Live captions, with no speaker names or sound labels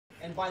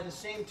And by the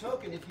same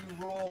token, if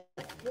you roll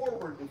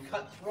forward and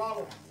cut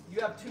throttle, you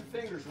have two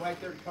fingers right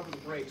there to cover the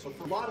brake. So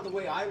for a lot of the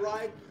way I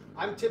ride,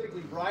 I'm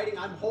typically riding,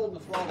 I'm holding the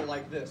throttle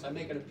like this. I'm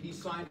making a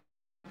peace sign,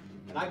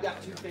 and I've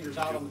got two fingers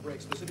out on the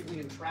brake, specifically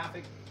in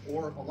traffic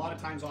or a lot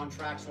of times on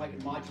track, so I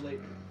can modulate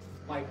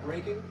my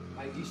braking,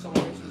 my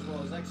deceleration as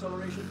well as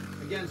acceleration.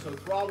 Again, so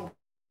throttle,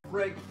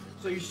 brake.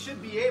 So you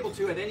should be able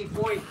to, at any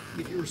point,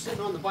 if you were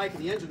sitting on the bike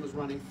and the engine was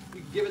running,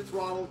 you could give it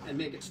throttle and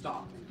make it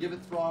stop. Give it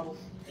throttle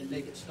and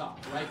make it stop.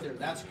 Right there.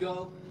 That's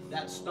go,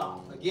 that's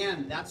stop.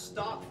 Again, that's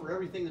stop for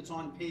everything that's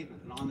on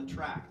pavement and on the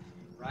track.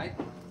 Right?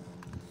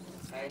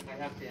 I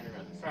have to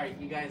interrupt. Sorry,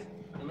 you guys,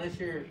 unless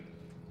you're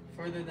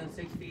further than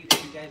 6 feet,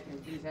 if you guys can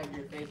please have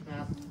your face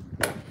mask.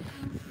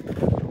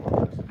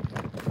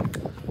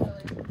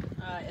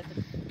 At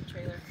the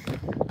trailer.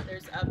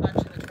 There's a bunch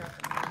in the truck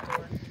at the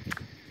door.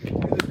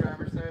 To the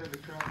driver's side of the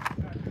truck.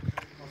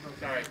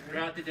 Sorry,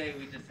 throughout the day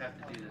we just have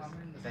to do this.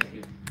 Thank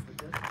you.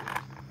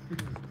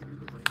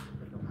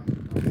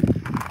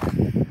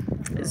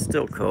 It's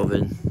still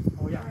COVID.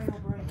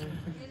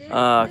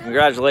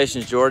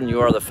 Congratulations, Jordan. You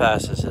are the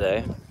fastest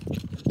today.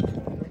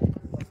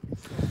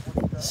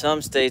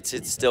 Some states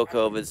it's still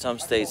COVID, some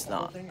states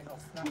not.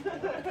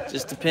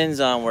 Just depends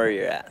on where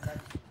you're at.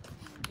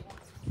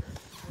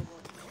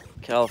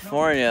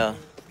 California,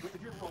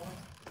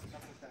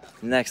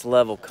 next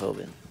level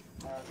COVID.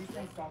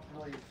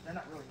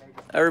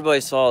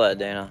 Everybody saw that,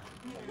 Dana.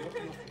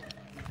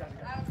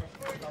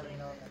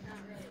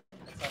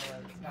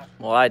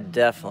 Well, I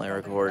definitely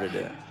recorded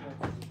it.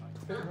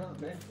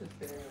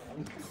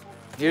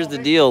 Here's the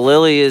deal.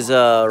 Lily is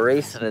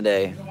racing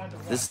today.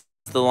 This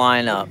is the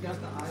lineup.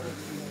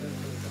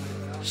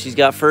 She's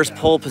got first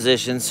pole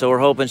position, so we're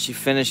hoping she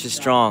finishes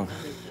strong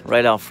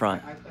right out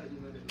front.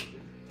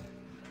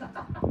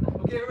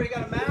 Okay, everybody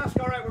got a mask?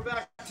 All right, we're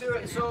back to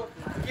it. So,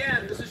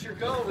 again, this is your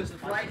go. This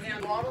is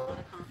right-hand throttle,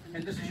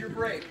 and this is your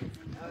brake,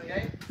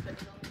 okay?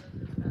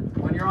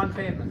 When you're on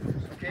pavement,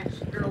 okay?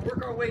 So we're going to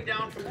work our way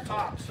down from the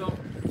top. So,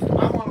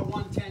 I'm on a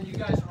 110. You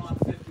guys are on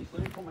 50.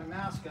 Let me pull my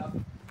mask up.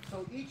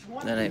 So, each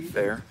one That ain't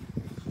fair.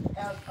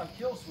 has a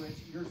kill switch.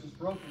 Yours is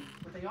broken.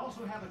 But they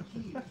also have a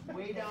key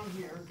way down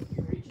here.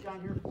 You reach down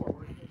here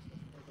forward.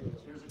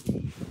 There's a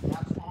key.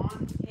 That's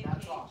on,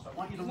 that's off. So I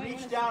want you to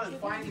reach down and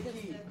find the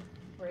key.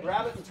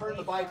 Grab it and turn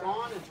the bike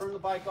on and turn the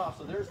bike off.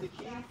 So there's the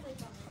key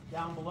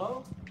down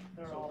below.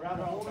 So grab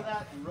a hold of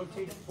that and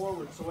rotate it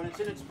forward. So when it's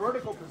in its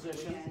vertical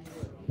position,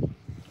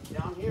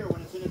 down here,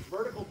 when it's in its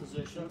vertical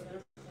position,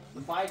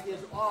 the bike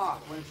is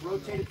off. When it's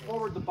rotated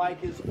forward, the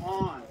bike is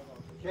on.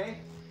 Okay?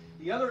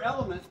 The other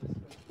element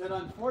that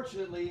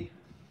unfortunately,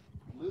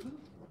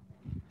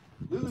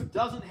 Lulu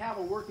doesn't have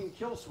a working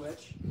kill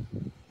switch.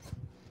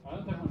 I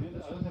don't have one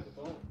either. I don't have a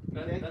phone.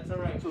 Okay, that's all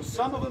right. So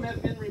some of them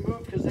have been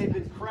removed because they've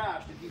been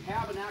crashed. If you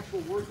have an actual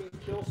working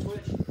kill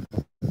switch,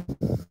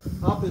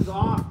 up is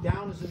off,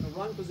 down is in the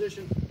run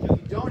position.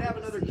 If you don't have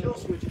another kill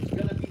switch, it's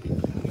going to be the key.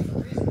 The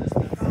reason this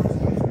becomes,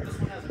 this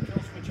one has a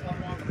kill switch up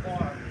on the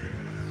bar.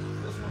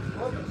 This one's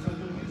broken, so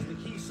you'll use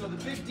the key. So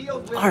the big deal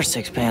with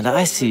R6 Panda,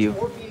 I see you.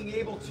 or being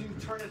able to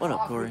turn it What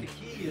up, off Corey? with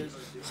the key is,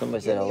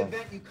 Somebody said in the hello.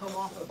 event you come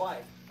off the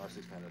bike,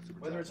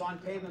 whether it's on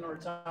pavement or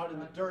it's out in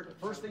the dirt, the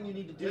first thing you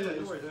need to do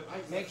is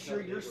make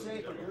sure you're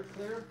safe and you're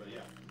clear,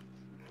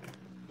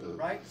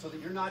 right? So that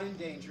you're not in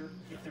danger.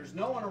 If there's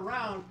no one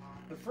around,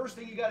 the first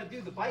thing you got to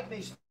do, the bike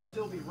may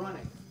still be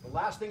running. The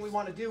last thing we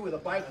want to do with a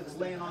bike that's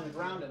laying on the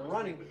ground and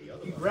running,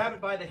 you grab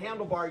it by the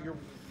handlebar, you're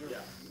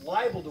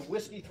liable to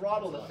whiskey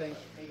throttle the thing.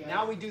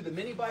 Now we do the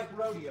mini bike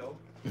rodeo.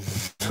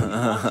 Launch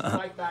the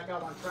bike back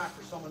out on track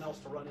for someone else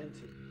to run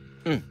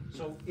into.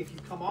 So if you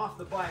come off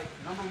the bike,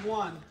 number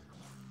one,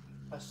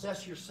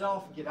 assess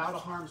yourself and get out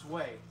of harm's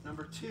way.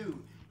 Number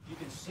two, you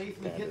can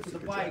safely get to the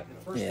bike.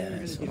 The first thing you're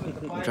going to do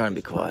with the bike I'm trying to be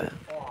is turn quiet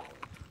it off.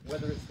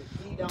 Whether it's the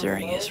key down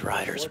during below, his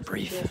rider's or it's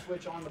brief. the kill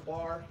switch on the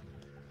bar,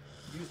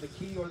 use the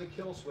key or the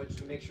kill switch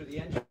to make sure the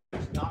engine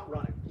is not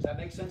running. Does that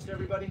make sense to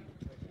everybody?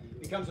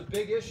 It becomes a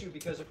big issue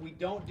because if we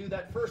don't do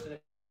that first, and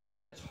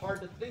it's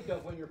hard to think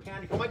of when you're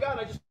panicking, oh my God,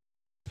 I just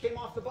came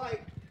off the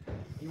bike.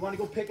 You want to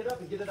go pick it up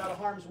and get it out of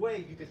harm's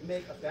way, you could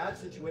make a bad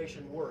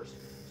situation worse.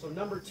 So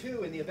number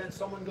two, in the event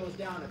someone goes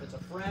down, if it's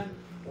a friend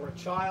or a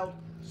child,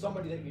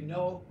 somebody that you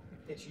know,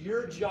 it's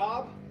your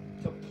job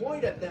to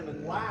point at them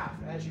and laugh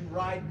as you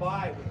ride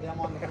by with them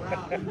on the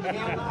ground. You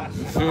cannot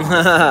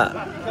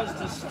stop.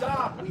 Because to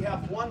stop, we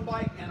have one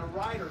bike and a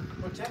rider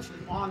potentially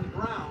on the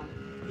ground.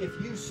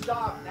 If you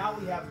stop, now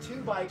we have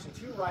two bikes and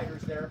two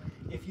riders there.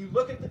 If you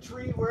look at the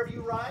tree wherever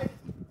you ride,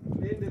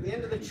 into the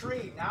end of the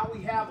tree, now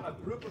we have a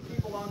group of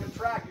people on the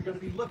track. You're going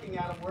to be looking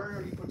at them. Where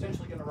are you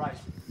potentially going to ride?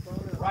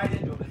 Right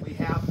into them. And we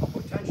have a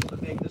potential to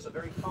make this a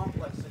very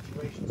complex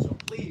situation. So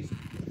please,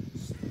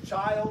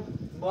 child,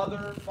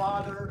 mother,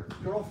 father,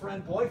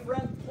 girlfriend,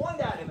 boyfriend, point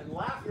at him and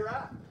laugh your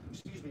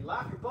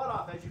laugh your butt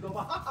off as you go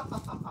by.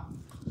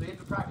 So you have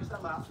to practice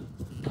that laugh.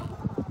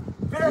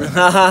 Very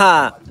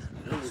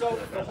good. So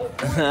the whole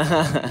point is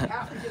you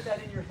have to get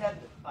that in your head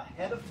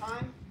ahead of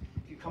time.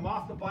 If you come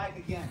off the bike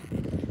again,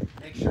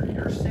 make sure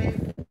you're safe,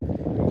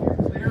 you're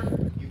clear,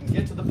 you can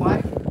Get to the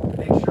bike,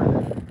 make sure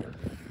that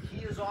the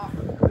key is off,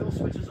 or the kill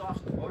switch is off,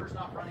 so the motor's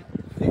not running.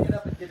 Pick it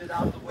up and get it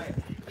out of the way.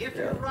 If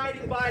you're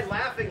riding by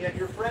laughing at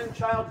your friend,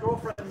 child,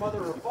 girlfriend, mother,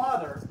 or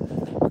father,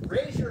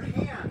 raise your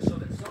hand so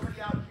that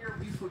somebody out here,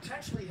 we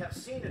potentially have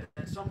seen it,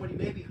 and somebody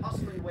may be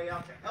hustling way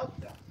out to help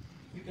them.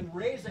 You can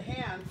raise a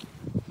hand,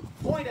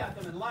 point at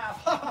them and laugh,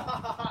 ha ha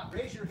ha ha ha,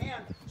 raise your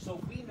hand so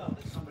we know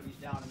that somebody's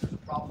down and there's a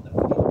problem that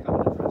we need to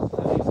come and address. Does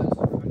that make sense?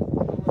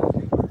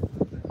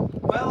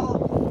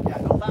 Well, yeah,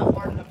 don't laugh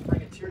hard enough to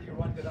bring a tear to your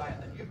one good eye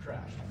and then you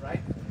crashed,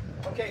 right?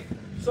 Okay,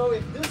 so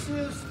if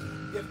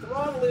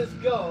throttle is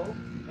go,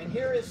 and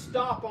here is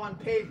stop on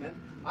pavement,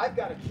 I've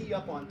got a key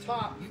up on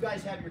top. You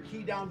guys have your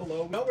key down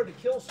below. We know where the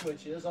kill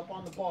switch is, up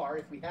on the bar,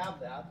 if we have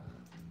that.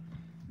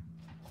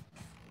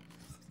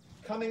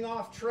 Coming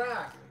off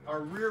track,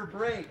 our rear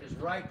brake is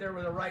right there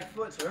with the right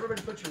foot. So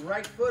everybody put your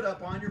right foot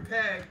up on your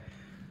peg.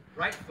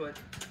 Right foot,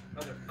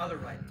 other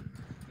right,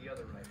 the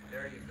other right.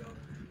 There you go.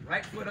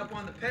 Right foot up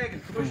on the peg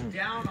and push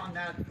down on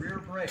that rear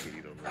brake.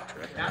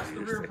 That's the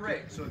rear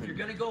brake. So if you're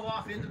going to go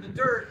off into the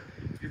dirt,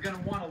 you're going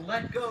to want to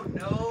let go.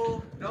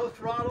 No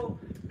throttle,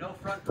 no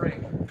front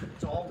brake.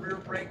 It's all rear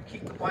brake.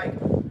 Keep the bike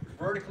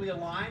vertically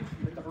aligned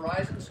with the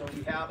horizon. So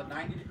we have a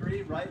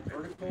 90-degree, right,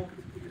 vertical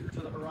to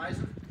the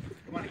horizon.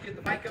 You want to get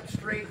the bike up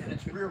straight, and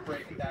it's rear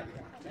brake at that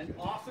point. And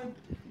often,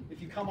 if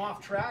you come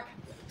off track,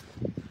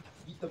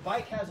 the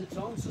bike has its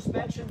own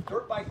suspension.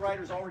 Dirt bike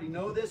riders already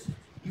know this.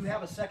 You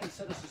have a second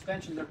set of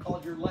suspension. They're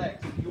called your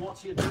legs. You won't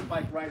see a dirt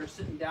bike rider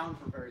sitting down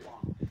for very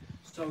long.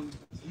 So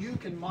you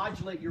can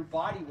modulate your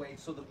body weight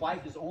so the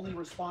bike is only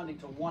responding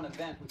to one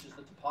event, which is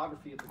the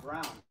topography of the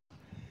ground.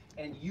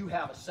 And you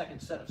have a second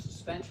set of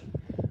suspension.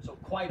 So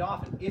quite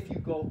often, if you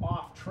go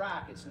off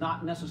track, it's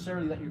not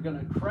necessarily that you're going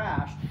to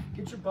crash.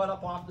 Get your butt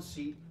up off the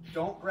seat.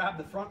 Don't grab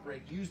the front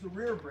brake. Use the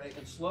rear brake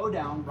and slow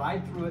down,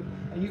 ride through it,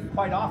 and you can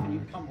quite often you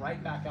can come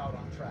right back out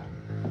on track.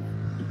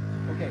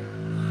 Okay.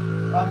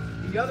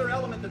 The other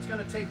element that's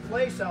going to take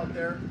place out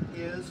there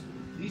is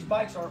these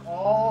bikes are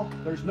all,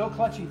 there's no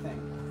clutchy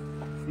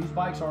thing. These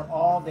bikes are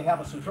all, they have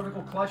a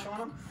centrifugal clutch on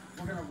them.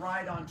 We're going to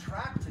ride on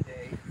track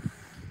today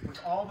with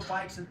all the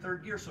bikes in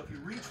third gear. So if you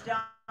reach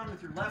down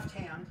with your left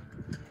hand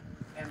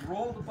and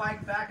roll the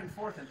bike back and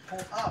forth and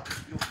pull up,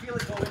 you'll feel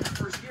it go into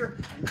first gear,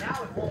 and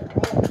now it won't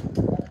roll. It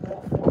won't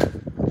roll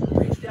forward. So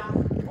reach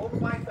down, roll the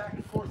bike back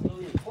and forth,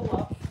 Lily, and pull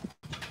up,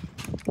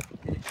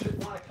 and it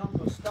should want to come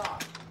to a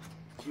stop.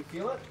 Do you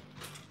feel it?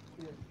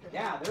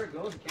 Yeah, there it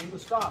goes. It came to a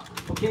stop.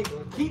 Okay,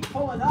 keep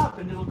pulling up,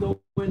 and it'll go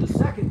into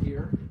second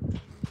gear.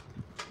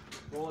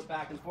 Roll it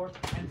back and forth,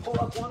 and pull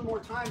up one more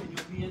time, and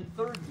you'll be in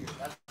third gear.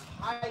 That's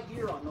high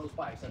gear on those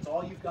bikes. That's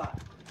all you've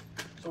got.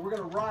 So we're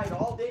going to ride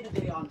all day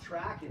today on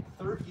track in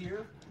third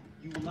gear.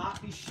 You will not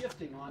be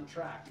shifting on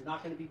track. You're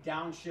not going to be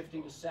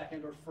downshifting to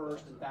second or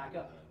first and back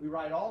up. We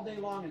ride all day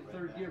long in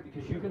third gear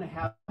because you're going to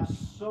have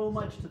so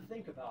much to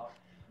think about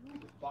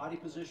with body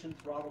position,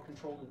 throttle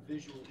control, and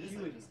visual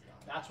acuity.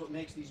 That's what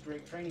makes these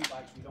great training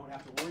bikes. We don't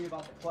have to worry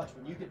about the clutch.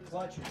 When you get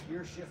clutch and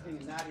gear shifting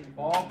and that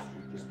involved,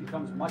 this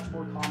becomes much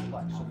more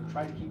complex. So we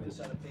try to keep this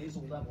at a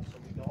basal level so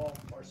we all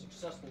are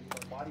successful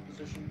with our body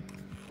position,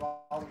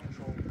 throttle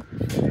control.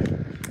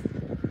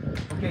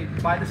 Okay,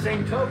 by the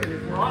same token,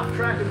 if we're off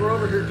track and we're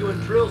over here doing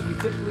drills, we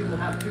typically will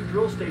have 2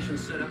 drill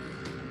stations set up.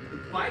 The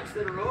bikes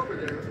that are over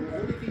there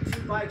will only be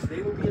 2 bikes.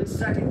 They will be in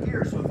second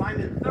gear. So if I'm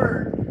in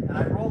third and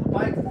I roll the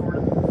bike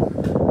forward,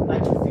 I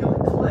can feel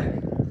it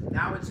click.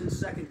 Now it's in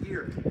second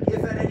gear.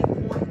 If at any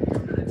point you're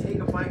going to take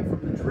a bike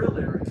from the drill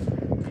area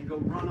and go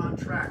run on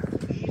track,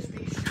 please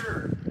be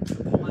sure to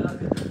pull it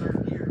up into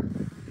third gear.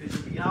 Because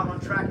you'll be out on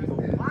track and go,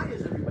 why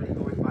is everybody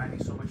going by me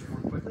so much more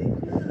quickly?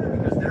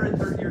 Because they're in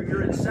third gear,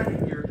 you're in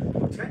second gear.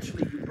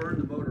 Potentially you burn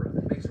the motor up.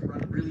 It makes it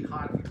run really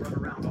hot if you run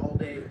around all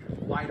day,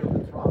 wide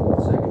open throttle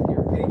in second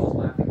gear. Paige is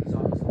laughing. He's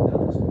obviously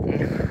done this.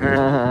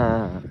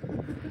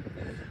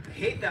 I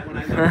hate that when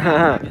I look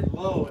at it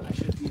low and I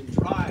should be in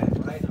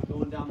drive, right? I'm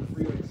going down the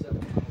freeway at 7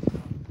 miles an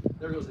hour.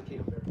 There goes the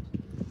cable there.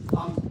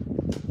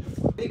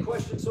 Big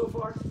question so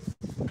far?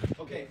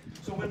 Okay,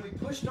 so when we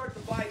push start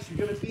the bikes,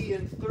 you're going to be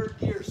in third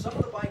gear. Some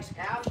of the bikes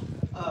have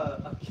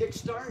a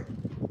kickstart.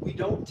 We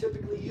don't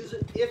typically use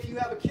it. If you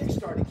have a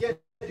kickstart, again,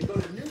 to go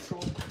to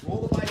neutral,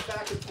 roll the bike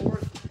back and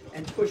forth,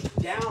 and push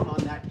down on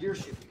that gear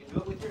shift. You can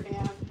do it with your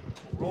hand,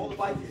 roll the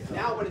bike.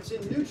 Now when it's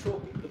in neutral,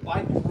 the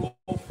bike will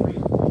roll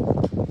freely.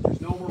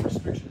 There's no more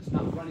restriction. It's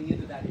not running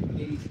into that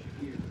engaged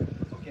gear.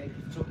 Okay?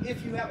 So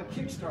if you have a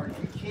kickstart,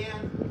 you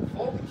can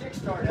hold the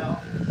kickstart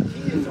out,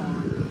 key is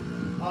on.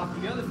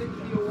 The other thing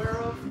to be aware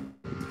of,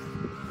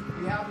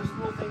 we have this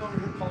little thing over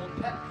here called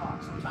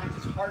petcock. Sometimes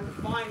it's hard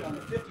to find on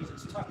the 50s.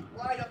 It's tucked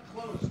right up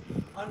close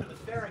under the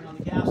fairing on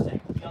the gas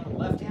tank. It'll be on the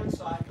left-hand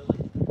side,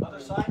 the other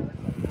side,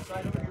 this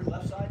side over here,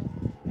 left side,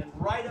 and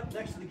right up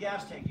next to the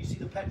gas tank. You see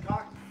the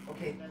petcock?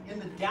 Okay, in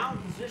the down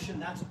position,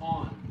 that's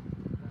on.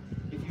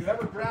 If you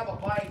ever grab a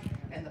bike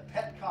and the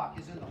petcock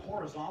is in the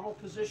horizontal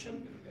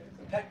position,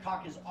 the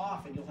petcock is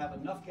off and you'll have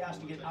enough gas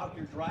to get out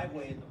your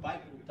driveway and the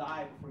bike will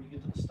die before you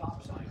get to the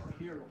stop sign. Or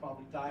here, it'll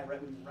probably die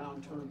right when you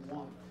round turn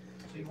 1.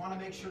 So you want to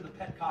make sure the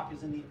petcock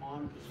is in the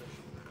on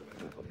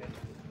position. Okay.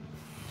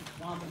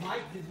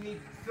 Mike, did we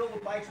fill the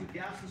bikes with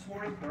gas this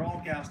morning? They're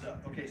all gassed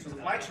up. Okay, so the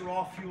bikes are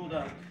all fueled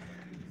up.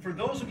 For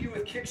those of you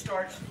with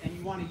kickstarts and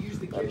you want to use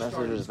the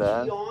kickstart, it's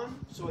key on.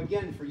 So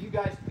again, for you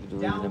guys,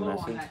 down low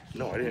on that key,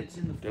 no, I didn't. It's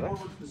in the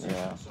forward position.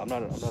 Yeah. So I'm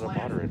not a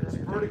moderator. It's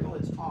vertical,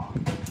 it's off.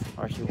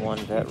 Aren't you one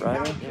vet If you have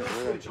rider? a kill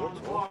switch on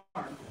the bar,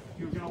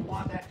 you're going to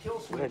want that kill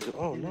switch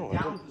Oh in no, the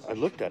down position. I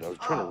looked at it. I was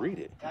trying to read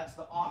it. That's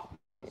the off.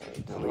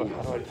 How do I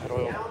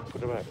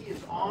put it back? Key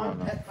is on,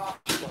 petcock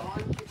is on,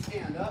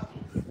 kickstand up.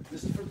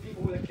 This is for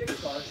people with a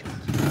kickstart.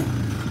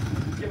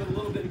 Give it a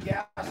little bit of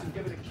gas and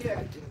give it a kick,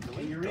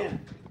 and you're in.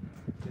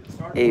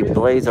 Hey,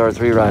 Blaze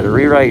R3 rider,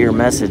 rewrite your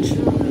message.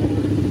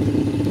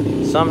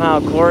 Somehow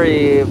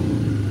Corey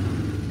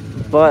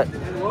but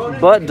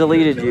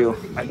deleted you.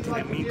 I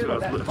didn't mean to.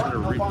 I was trying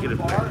to get it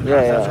back.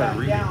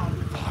 Yeah.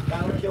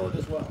 That'll kill it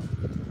as well.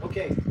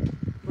 Okay,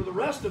 for the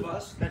rest of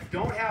us that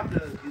don't have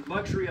the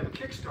luxury of a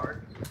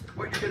kickstart,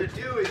 what you're going to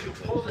do is you'll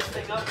pull this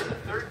thing up in the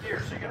third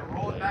gear. So you're going to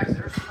roll it back.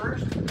 There's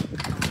first,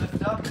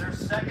 lift up, there's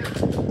second,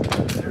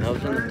 there's I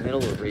was in the third.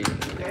 middle of reading.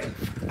 Okay?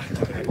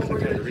 And what we're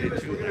going to do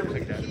is we're going to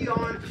put the key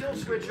on, kill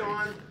switch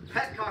on,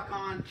 petcock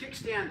on,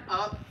 kickstand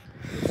up.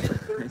 It's in the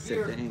third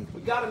gear.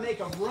 We've got to make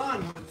a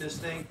run with this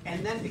thing,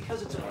 and then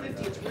because it's a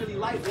 50, it's really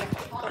light, we have to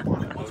hop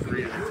on it once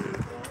we get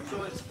moving.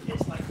 So it's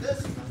like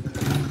this.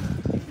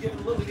 You give it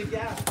a little bit of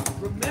gas.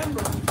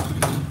 Remember,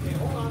 okay,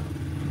 hold on.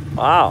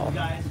 Wow.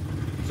 Guys,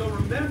 so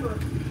remember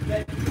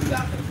that you've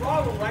got the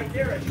throttle right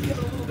there. As you give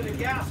it a little bit of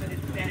gas and it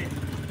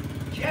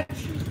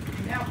catches,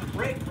 you have the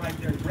brake right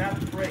there. Grab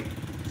the brake.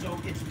 So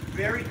it's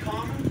very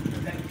common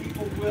that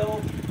people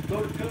will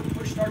go to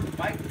push start the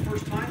bike the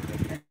first time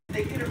and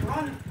they get it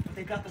running, but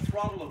they've got the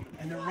throttle open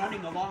and they're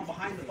running along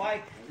behind the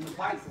bike and the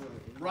bike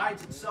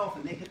rides itself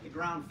and they hit the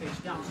ground face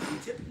down. So we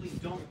typically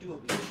don't do a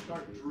push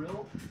start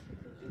drill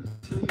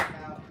until you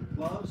have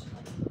gloves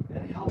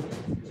and a helmet.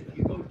 Because if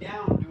you go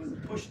down doing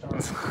the push start,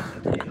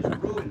 it is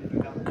ruined if you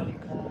got bloody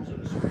palms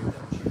and a screen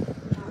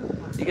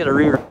that You gotta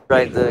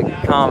rewrite the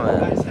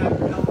comment. You guys have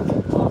your helmets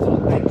and gloves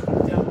on. Thanks for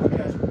the demo. You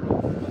guys are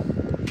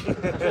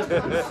brilliant. Just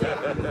to be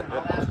safe,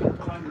 I'll ask you to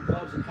put on your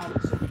gloves and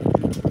helmets so you can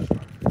do the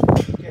push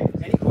start. Okay,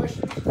 any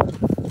questions?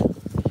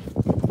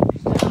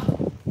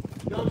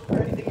 Bill, is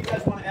there anything you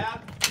guys want to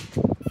add?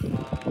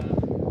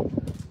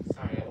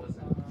 Sorry, I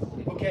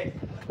wasn't. Okay,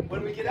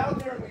 when we get out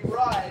there and we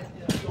ride,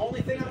 the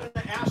only thing I'm going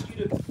to ask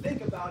you to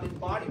think about in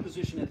body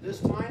position at this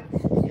time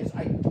is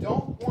I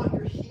don't want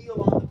your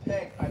heel on the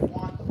peg. I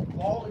want the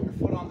ball of your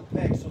foot on the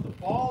peg. So the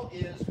ball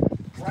is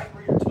right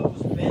where your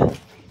toes bend.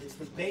 It's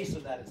the base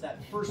of that. It's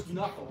that first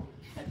knuckle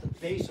at the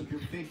base of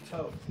your big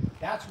toe.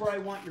 That's where I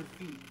want your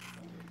feet.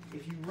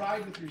 If you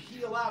ride with your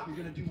heel out, you're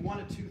going to do one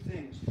of two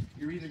things.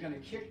 You're either going to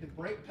kick the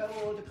brake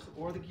pedal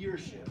or the gear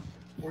shift,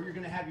 or you're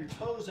going to have your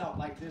toes out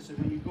like this, and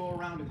when you go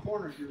around a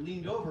corner, if you're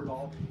leaned over it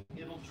all,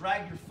 it'll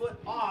drag your foot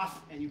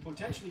off, and you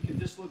potentially can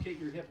dislocate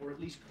your hip or at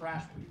least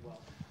crash pretty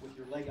well with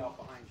your leg out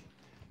behind you.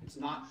 It's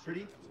not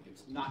pretty.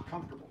 It's not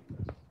comfortable.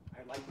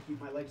 I like to keep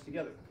my legs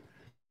together.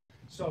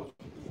 So,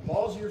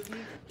 balls of your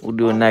feet. We'll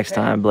do it next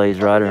time, Blaze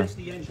Rider. Against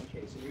the engine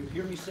case. And you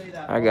hear me say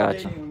that I got all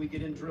day you. when we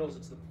get in drills.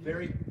 It's the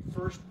very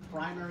first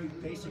primary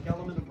basic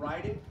element of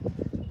riding.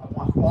 I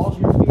want balls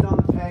of your feet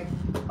on the peg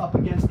up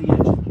against the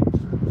engine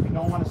case. I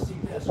don't want to see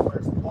this where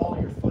it's the ball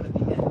of your foot at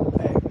the end of the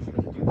peg because you're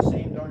going to do the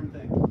same darn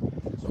thing.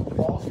 So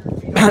balls of your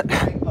feet on the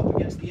peg up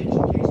against the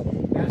engine case.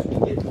 As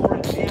we get more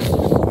advanced,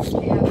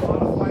 we can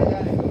modify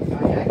that and go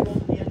diagonal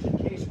to the engine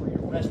case where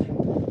you're resting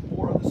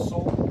more of the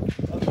sole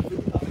of the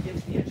boot up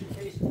against the engine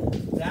case.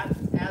 That,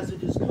 as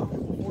it is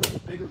comfortable for you,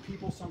 bigger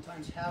people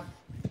sometimes have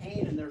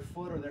pain in their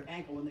foot or their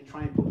ankle when they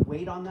try and put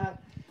weight on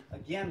that.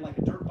 Again, like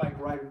a dirt bike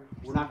rider,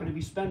 we're not going to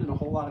be spending a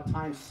whole lot of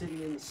time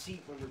sitting in the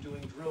seat when we're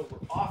doing drills. We're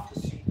off the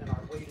seat and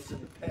our weight is in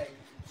the peg.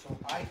 So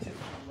I typically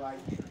ride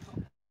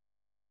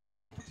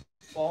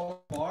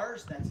ball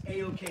bars. That's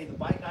A-OK. The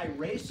bike I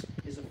race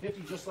is a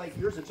 50 just like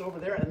yours. It's over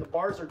there and the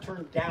bars are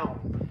turned down.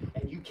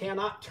 And you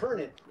cannot turn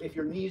it if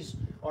your knees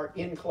are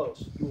in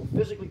close. You will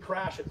physically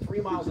crash at 3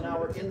 miles an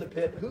hour in the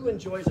pit. Who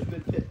enjoys a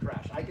good pit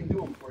crash? I can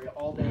do them for you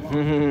all day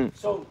long.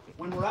 So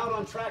when we're out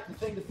on track, the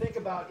thing to think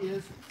about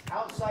is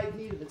outside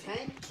knee to the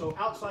tank. So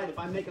outside, if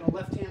I'm making a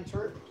left-hand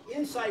turn,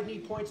 inside knee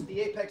points at the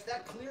apex.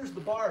 That clears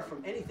the bar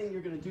from anything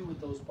you're going to do with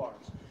those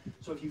bars.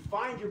 So if you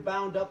find you're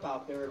bound up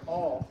out there at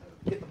all,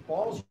 get the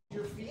balls of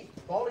your feet,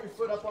 ball of your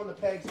foot up on the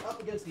pegs,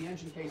 up against the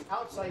engine case,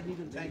 outside knee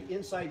to the tank,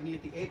 inside knee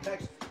at the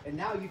apex, and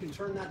now you can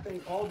turn that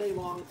thing all day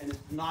long and it's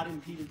not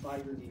impeded by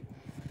your knee.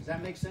 Does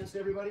that make sense to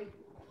everybody?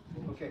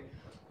 Okay.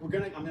 I'm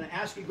gonna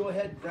ask you, go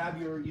ahead, grab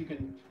your, you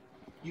can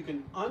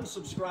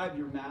unsubscribe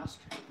your mask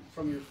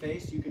from your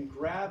face. You can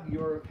grab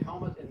your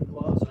helmet and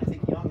gloves, and I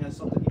think Young has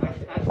something.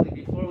 Actually,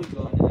 before we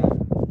go into that,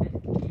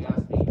 you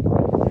asked me if I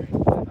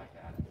could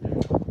add it. There's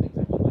a couple things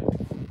I would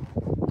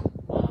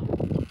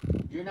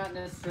like. You're not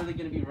necessarily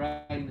going to be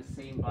riding the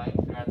same bike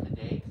throughout the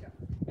day,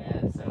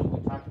 and so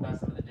we talked about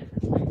some of the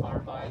difference between our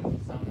bike,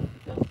 some of the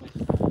kill switch,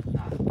 some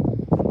not.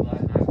 I'm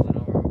glad I went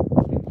over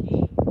the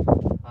key.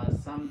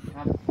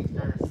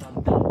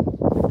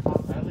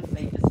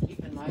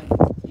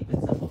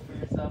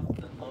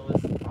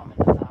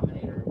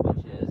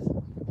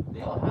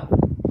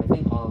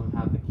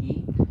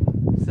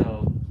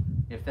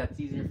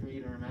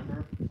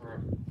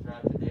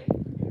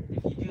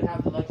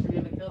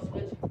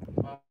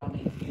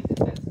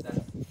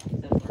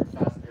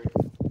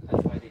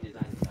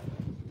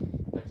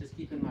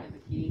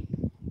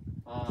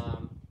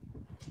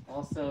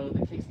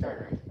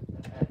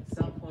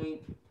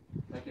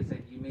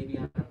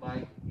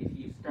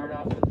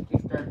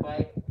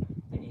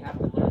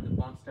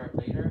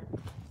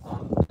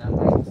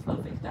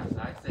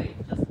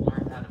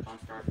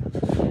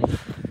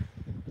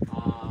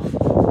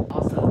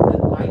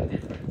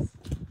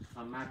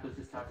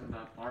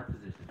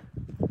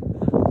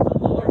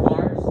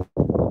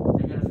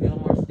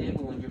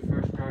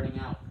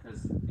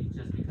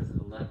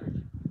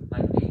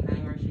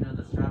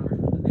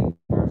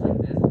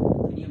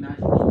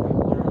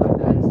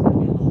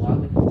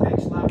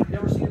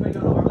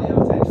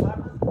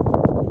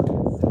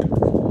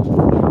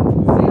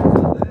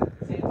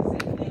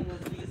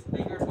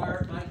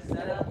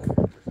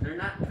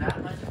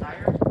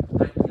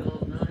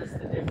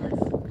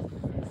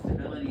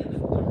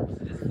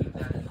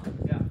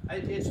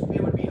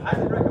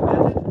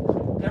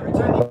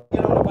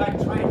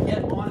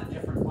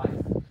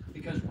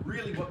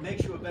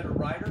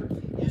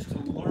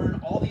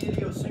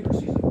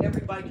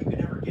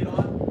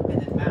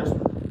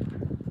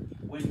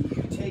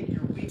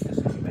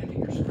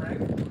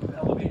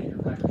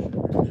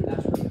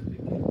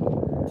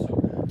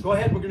 Go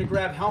ahead, we're going to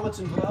grab helmets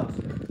and gloves.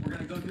 We're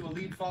going to go do a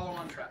lead follow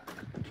on track.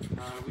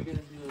 Are we gonna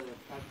do a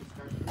practice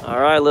start? All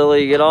right,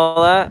 Lily, you get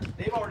all that?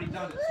 They've already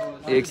done it, so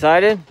You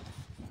excited?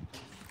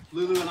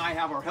 Lulu and I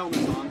have our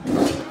helmets on.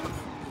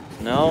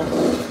 No,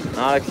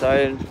 not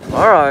excited.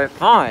 All right,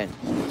 fine.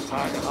 It's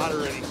hot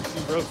already.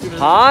 You broke through the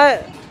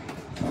Hot?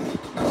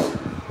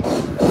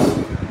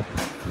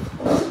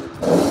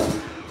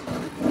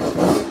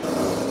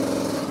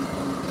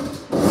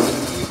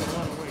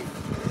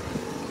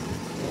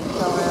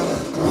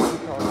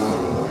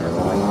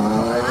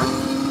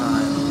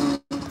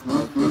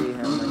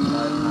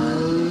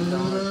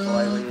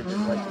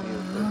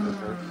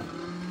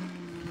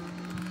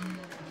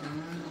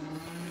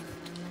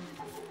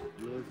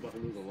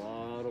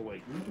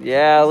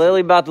 Yeah,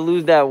 Lily about to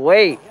lose that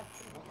weight.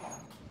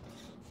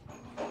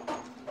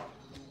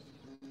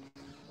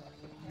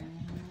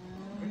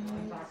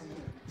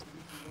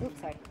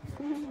 Oops, sorry.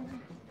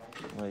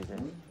 What do you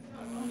think?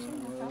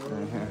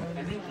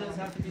 I think those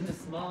have to be the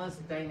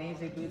smallest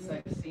dynamic boots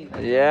I've seen.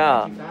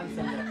 Yeah. You found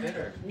some that fit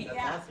her. That's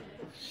awesome.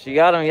 She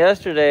got them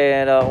yesterday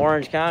at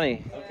Orange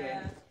County Okay.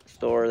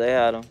 store. They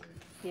had them.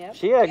 Yep.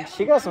 She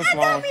got some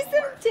small ones. Me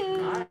some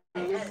too.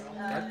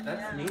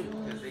 That's neat.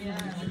 Because they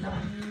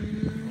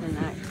They're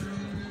nice.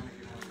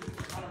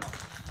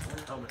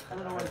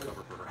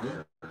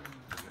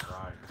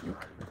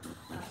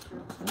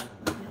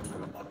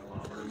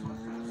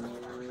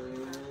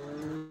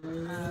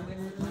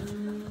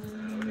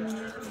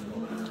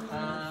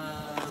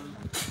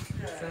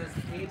 So is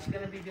Paige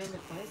gonna be doing the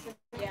 26?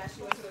 Yeah,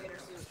 she went to go get her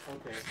suit.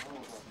 Okay.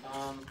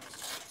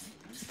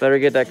 Better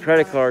get that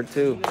credit card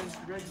too. You guys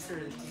register or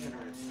is she gonna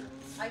register?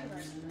 I can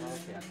register.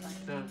 Okay. That's fine.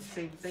 So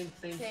same.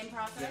 Same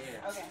process?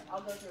 Yeah. Okay,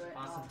 I'll go through it.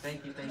 Awesome.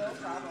 Thank you. No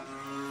problem.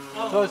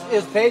 So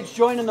is Paige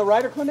joining the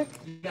rider clinic?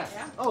 Yeah.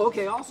 Oh,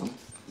 okay, awesome. Can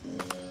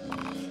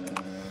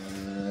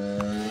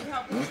you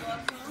help me show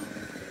up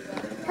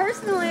soon?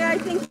 Personally, I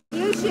think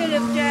you should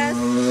have just.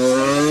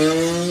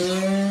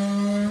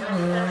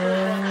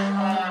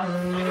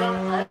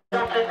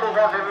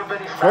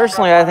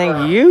 Personally, I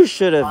think you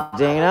should have,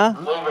 Dana.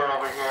 I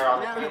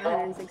don't have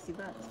 160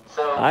 bucks.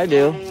 I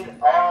do.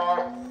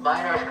 All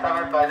minors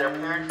covered by their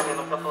parents. We have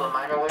a couple of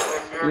minor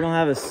waivers here. You don't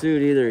have a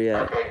suit either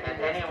yet. Okay,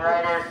 and any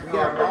riders who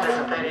are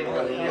participating,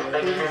 please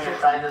make sure you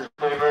sign this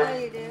waiver Oh,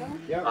 you do?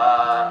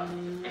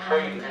 before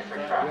you enter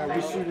track. Yeah,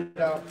 we suited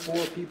out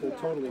 4 people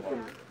totally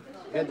from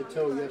head to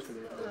toe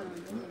yesterday.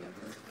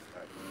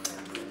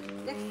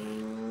 I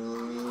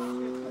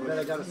bet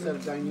I got a set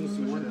of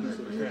Dionysian one piece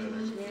of it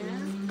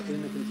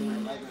in the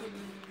container.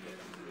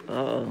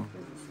 Uh-oh.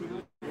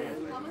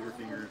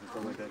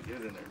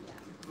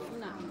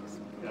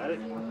 Got it?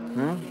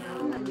 Huh?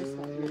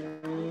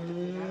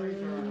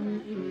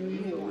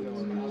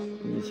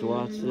 You just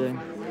watch today?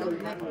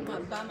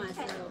 By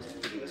myself.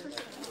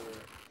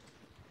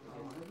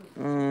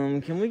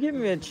 Can we give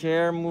me a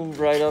chair? Move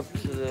right up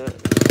to the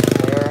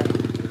chair.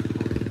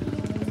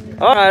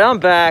 All right, I'm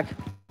back.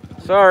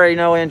 Sorry,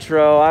 no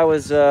intro. I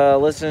was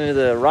listening to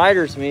the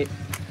riders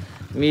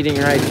meeting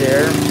right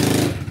there.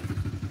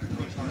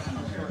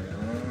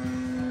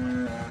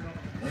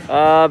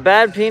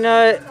 Bad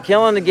Peanut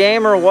killing the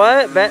game or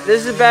what?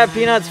 This is Bad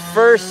Peanut's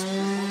first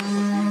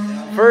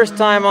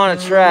time on a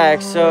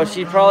track, so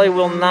she probably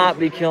will not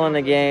be killing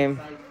the game.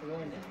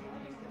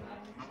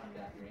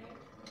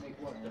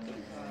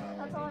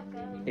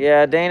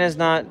 Yeah, Dana's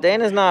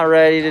not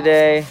ready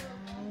today.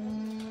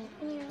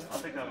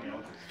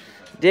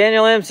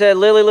 Daniel M said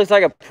Lily looks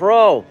like a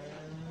pro.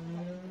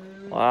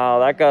 Wow,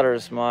 that got her to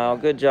smile.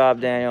 Good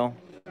job, Daniel.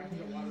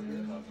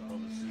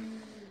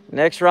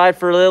 Next ride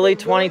for Lily,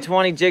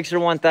 2020 Gixxer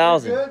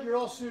 1000. Good, you're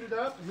all suited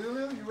up.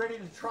 Lulu, you ready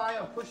to try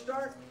a push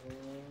start?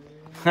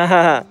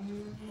 Haha.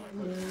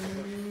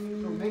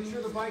 So make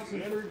sure the bike's in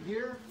 3rd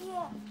gear.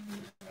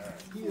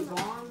 Key is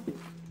on.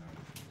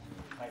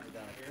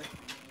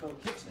 So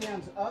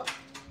kickstand's up.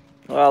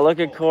 Wow, look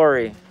at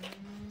Corey.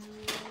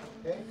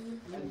 Okay.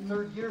 And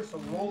 3rd gear, so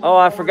roll. Oh,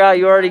 I forgot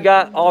you already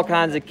got all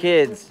kinds of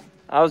kids.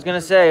 I was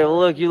gonna say, well,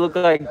 look, you look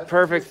like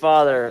perfect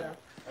father,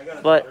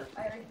 but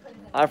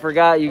I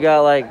forgot you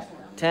got like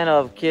 10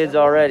 of kids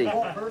already.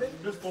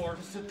 Just 4.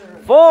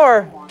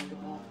 4?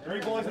 3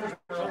 boys and a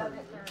girl. Alright,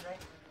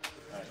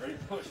 ready?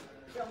 Push.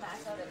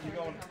 Keep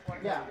going.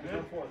 Yeah,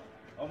 Good.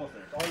 Almost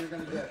there. all you're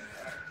gonna do.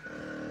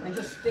 And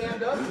just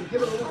stand up and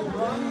give it a little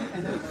run,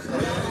 and then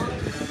stand on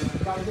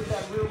it. Gotta get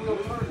that rear wheel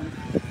turning.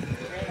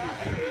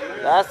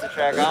 That's the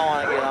track I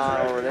want to get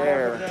on over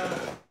there.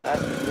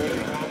 That's the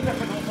big one.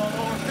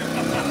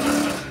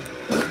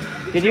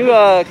 Can you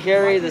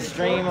carry the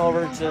stream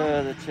over to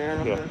the chair?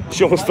 real quick?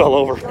 She almost fell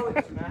over.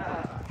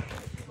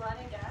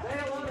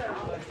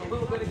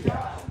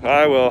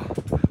 I will.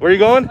 Where are you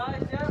going?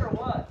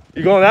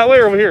 You going that way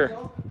or over here?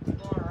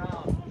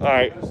 All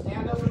right.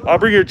 I'll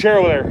bring your chair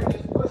over there.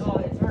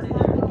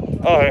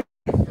 All right.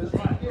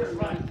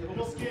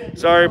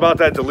 Sorry about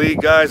that delete,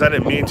 guys. I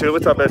didn't mean to.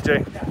 What's up,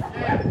 SJ?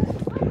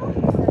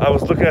 I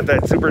was looking at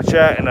that super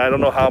chat and I don't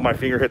know how my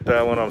finger hit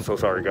that one. I'm so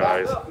sorry,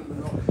 guys.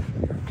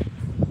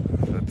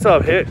 What's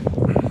up, Hit?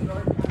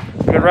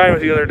 Good riding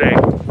with you the other day.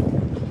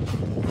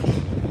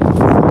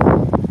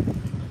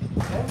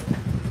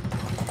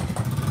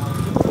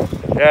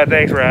 Yeah,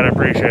 thanks, Brad. I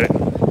appreciate it.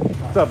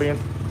 What's up, Ian?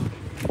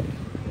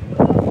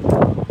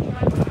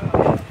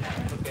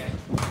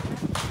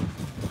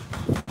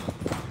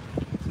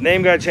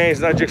 Name got changed,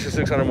 not Jixer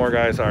 600 more,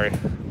 guys. Sorry.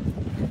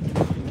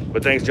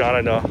 But thanks, John.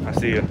 I know. I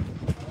see you.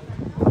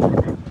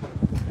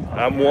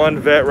 I'm one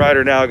vet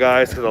rider now,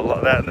 guys,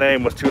 because that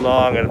name was too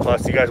long, and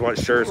plus you guys want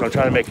shirts, so I'm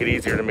trying to make it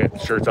easier to make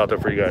shirts out there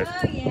for you guys.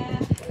 Oh, yeah.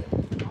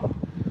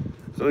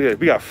 So look at it.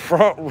 We got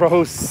front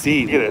row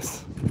seat. Look at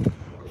this.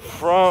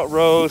 Front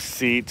row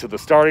seat to the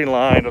starting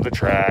line of the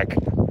track.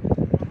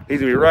 He's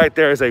gonna be right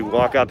there as they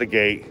walk out the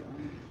gate.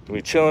 He'll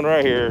be chilling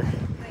right here.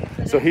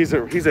 So he's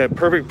in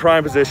perfect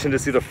prime position to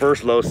see the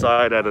first low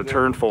side at a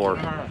turn 4.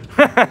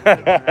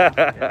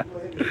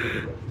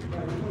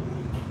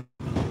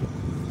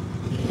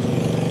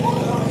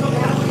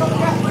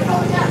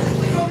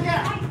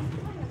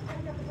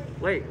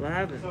 Wait, what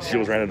happened? She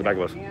was ran in the back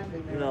of us.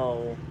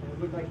 No.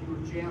 You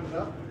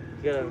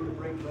gotta.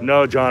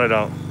 No, John, I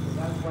don't.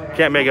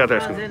 Can't make it out there.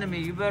 Runs into me.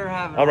 You better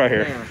have it. I'm right on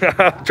here.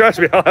 camera. Trust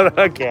me, I'll have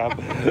that cam.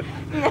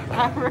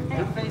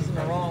 You're facing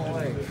the wrong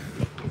way.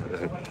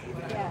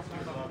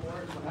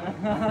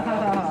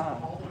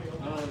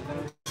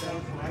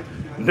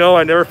 No,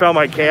 I never found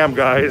my cam,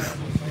 guys.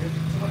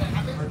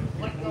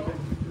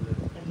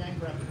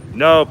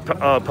 No,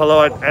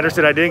 Palo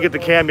Anderson, I didn't get the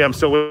cam yet. I'm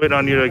still waiting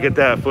on you to get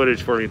that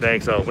footage for me.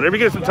 Thanks. So whenever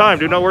you get some time,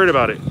 dude, not worried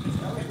about it.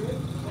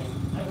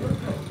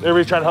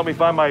 Everybody's trying to help me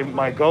find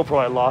my GoPro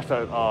I lost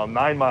at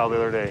 9 Mile the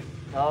other day.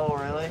 Oh,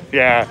 really?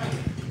 Yeah.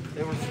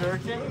 They were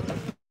searching?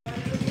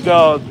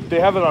 No, they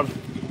have it on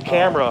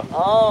camera.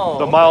 Oh.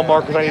 The mile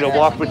markers I need to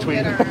walk between.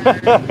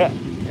 Yeah.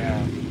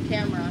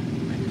 Camera.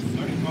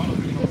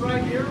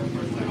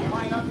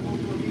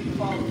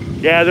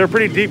 Yeah, they're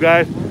pretty deep,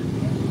 guys.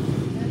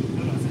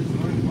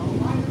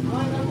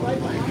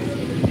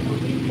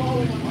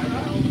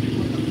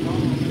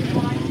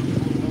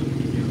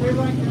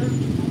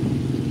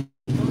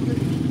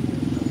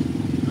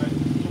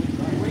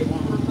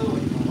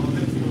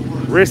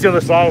 Risky on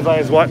the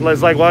sidelines is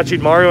like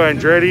watching Mario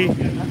Andretti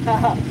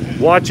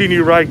watching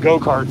you ride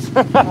go-karts.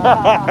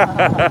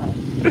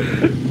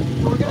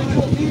 We're gonna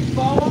go deep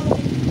follow.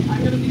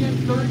 I'm gonna be in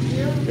third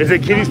gear. Is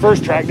it Kitty's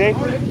first track day?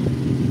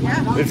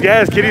 Yeah. It's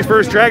Kitty's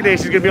first track day.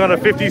 She's gonna be on a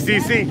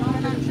 50cc.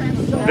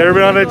 Never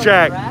been on that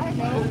track.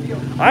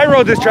 I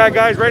rode this track,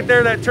 guys, right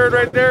there, that turn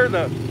right there.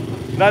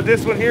 Not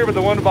this one here, but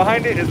the one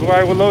behind it is where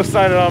I would low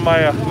sided on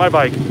my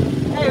bike.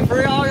 Hey,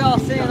 for all y'all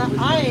saying,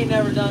 I ain't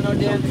never done no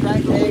damn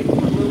track day.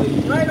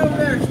 Right over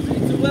there,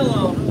 Streets of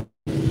Willow.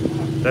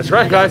 That's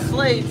right, guys.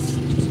 Slates,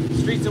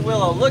 Streets of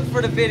Willow. Look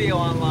for the video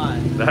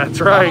online. That's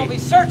I right. won't be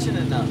searching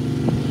enough.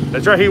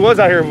 That's right. He was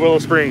out here in Willow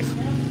Springs.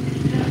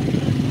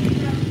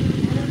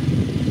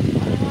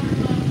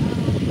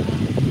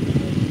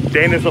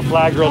 Dana's the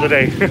flag girl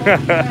today.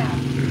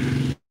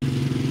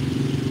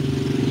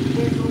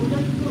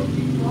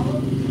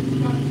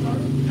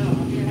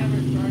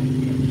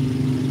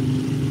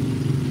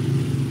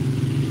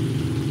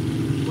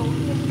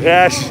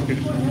 Yeah.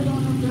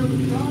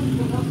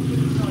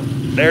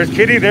 There's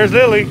Kitty, there's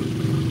Lily.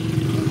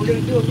 We're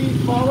gonna do a lead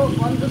follow.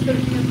 I'm just gonna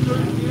be in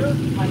third gear.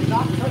 I'm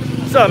not touching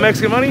the What's up,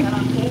 Mexican money? and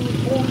I'm only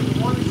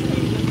holding one speed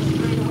in the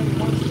straightaway,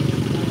 one speed in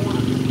the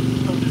corner.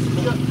 So this is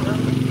just for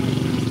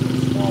everybody used to the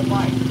small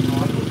bike.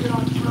 We'll get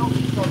on trails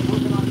and start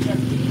working on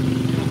technique,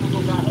 and then we'll go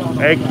back out on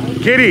the Hey,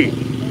 track. Kitty,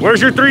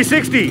 where's your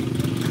 360?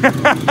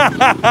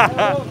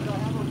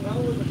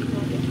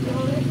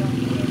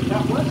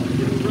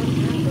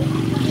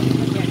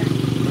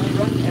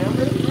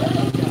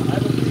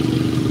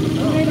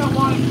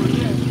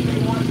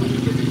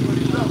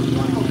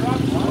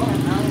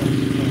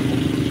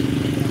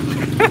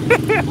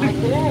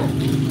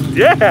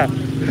 Yeah.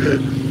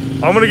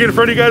 I'm gonna get in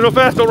front of you guys real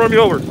fast. Don't run me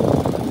over.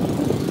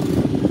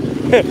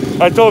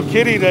 I told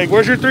Kitty, like,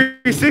 where's your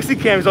 360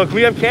 cam? He's like, can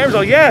we have cameras?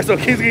 Oh, yeah. So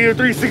Kitty's gonna get a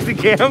 360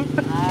 cam.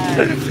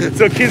 Nice.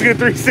 So Kitty's gonna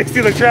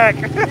 360 the track.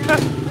 We have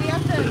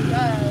the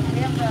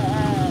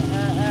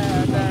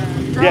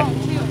drone Yeah.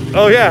 too.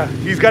 Oh yeah.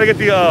 He's got to get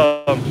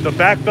the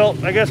back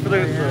belt, I guess, for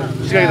the.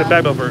 She's gotta get the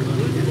back belt for it.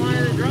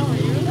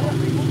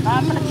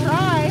 I'm gonna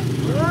try.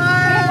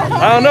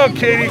 I don't know,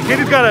 Kitty.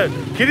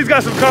 Kitty's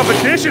got some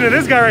competition in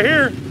this guy right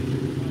here.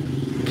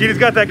 Kitty's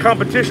got that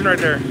competition right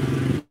there.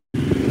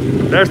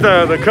 There's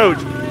the coach.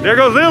 There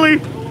goes Lily.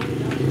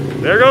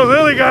 There goes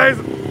Lily, guys.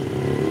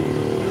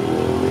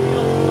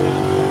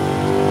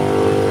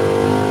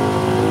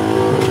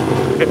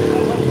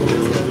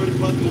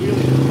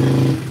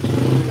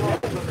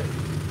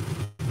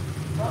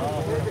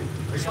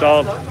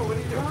 Stalled.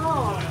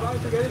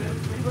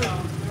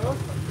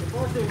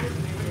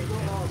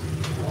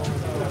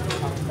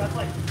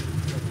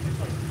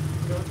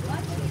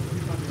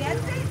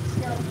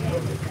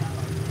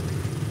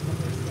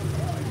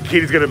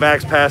 Kitty's gonna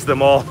max pass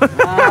them all. He's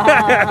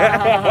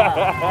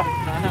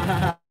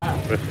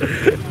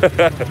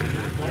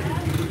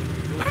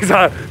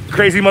a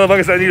crazy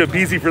motherfucker said I need a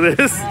BC for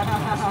this.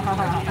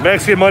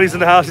 Mexican money's in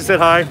the house. He said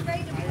hi.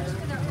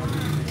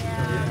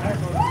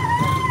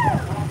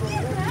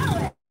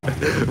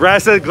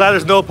 Raz said, glad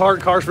there's no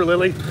parked cars for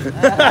Lily. There's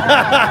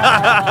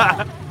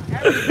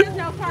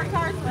no parked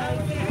cars.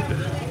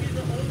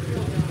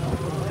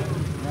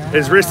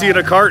 Is Risty in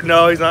a cart?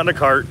 No, he's not in a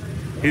cart.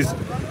 He's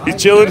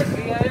chilling.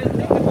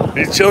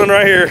 He's chilling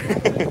right here.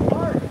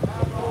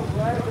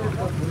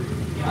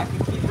 I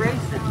can keep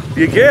racing.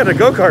 You can, a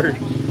go-kart.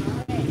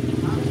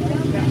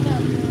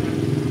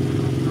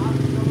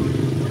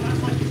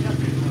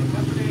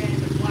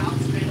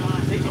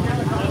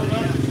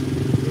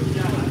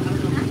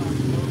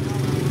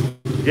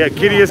 Yeah,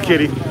 Kitty is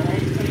Kitty.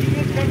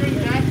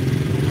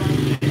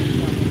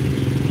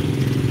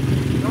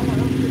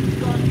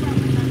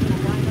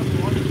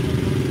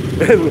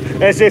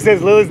 SJ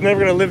says Lily's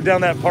never gonna live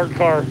down that parked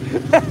car.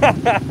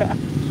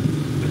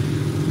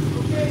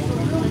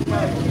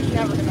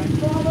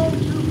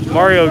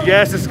 Mario,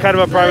 yes, this is kind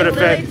of a private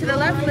effect. To the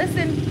left,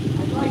 listen.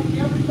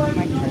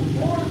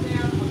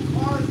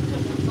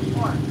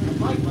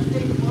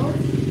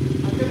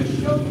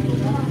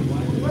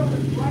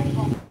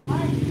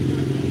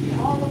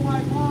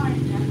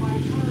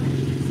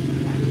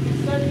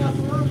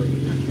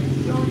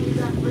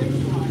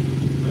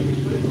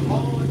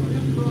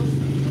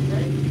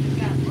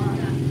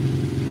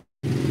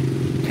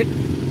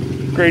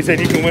 Gray said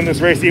you can win this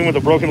race even with a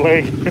broken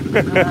leg.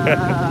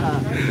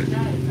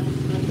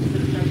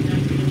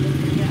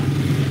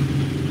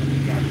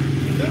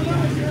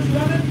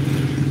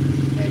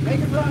 Make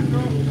it run,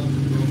 bro.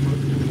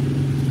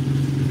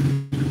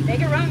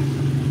 Make it run.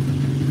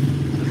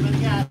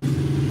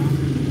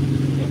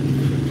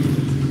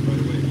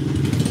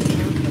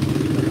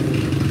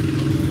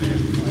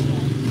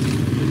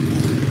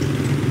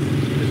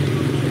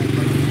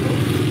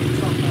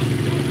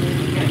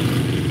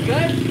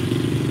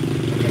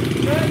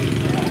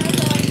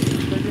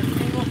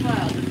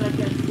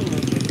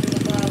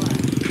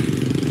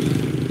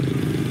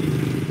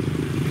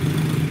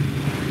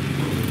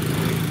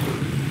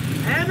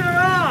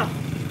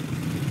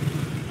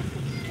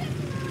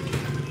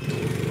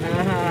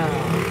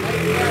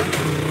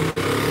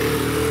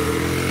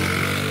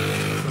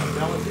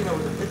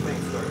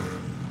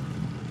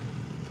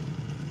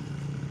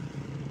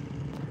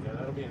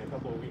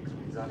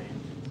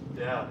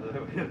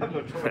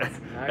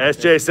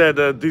 SJ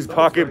said these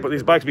bikes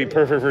would be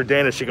perfect for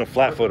Dana. She can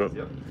flat foot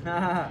them.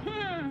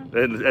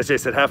 And SJ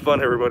said, "Have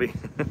fun, everybody."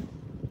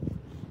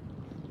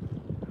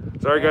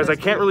 Sorry, guys, I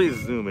can't really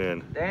zoom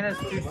in. Dana's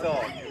too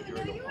tall.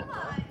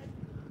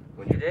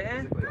 You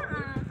didn't?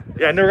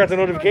 Yeah, I never got the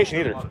notification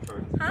either.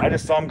 I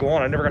just saw him go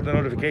on. I never got the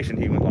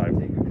notification he went live. I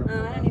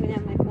don't even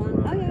have my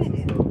phone. Oh, yeah, I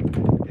do.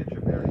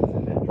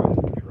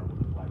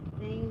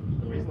 Thank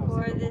you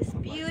for this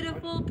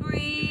beautiful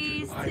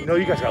breeze. I know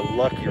you guys got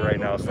lucky right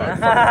now. So you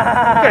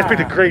guys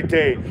picked a great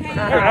day.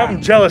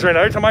 I'm jealous right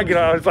now. Every time I get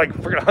on, it's like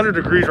freaking 100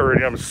 degrees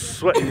already. I'm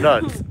sweating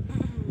nuts.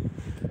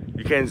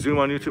 You can't zoom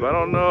on YouTube. I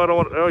don't know. I don't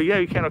want. Oh yeah,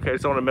 you can. Okay, I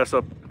just don't want to mess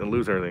up and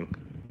lose everything.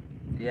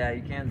 Yeah,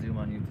 you can zoom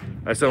on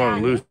YouTube. I still want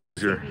to lose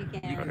your.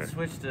 You can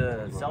switch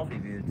to selfie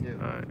view too.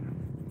 All right.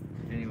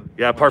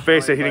 Yeah,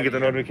 Parfait said he didn't get the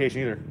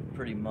notification either.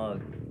 Pretty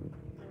mug.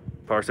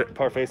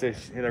 Parfait said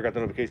he never got the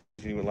notification.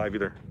 He went live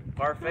either.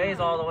 Parfait's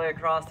all the way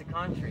across the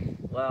country.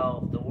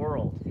 Well, the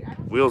world.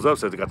 Wheels Up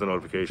says he got the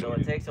notification. So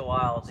it takes a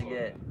while to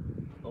get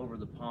over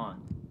the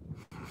pond.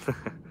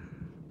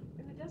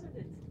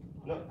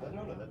 No,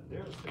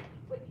 there's.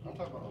 I'm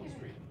talking about on the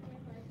street.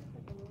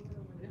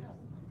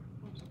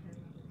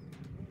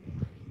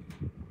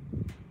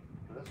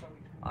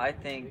 I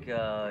think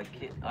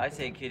I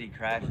say Kitty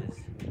crashes.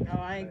 No,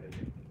 I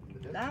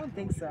don't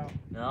think so.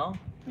 No?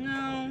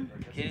 No.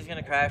 Kitty's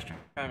gonna crash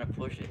trying to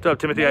push it. What's up,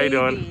 Timothy? How you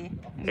doing?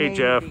 Hey,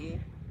 Jeff.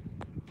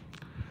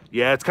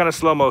 Yeah, it's kind of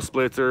slow-mo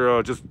splits.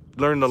 They're just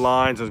learning the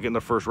lines and getting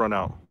the first run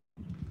out.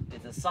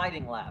 It's a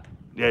sighting lap.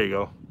 There you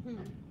go.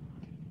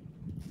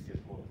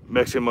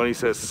 Mexican Money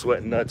says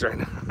sweating nuts right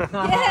now.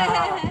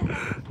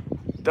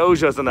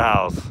 Doja's in the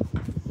house.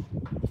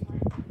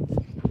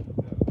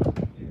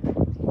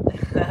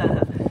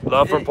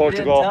 Love from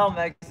Portugal. You didn't tell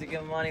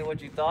Mexican Money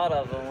what you thought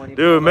of him when you.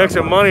 Dude,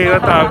 Mexican Money. I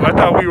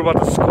thought we were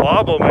about to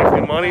squabble.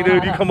 Mexican Money,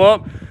 dude. You come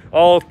up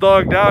all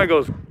thugged out and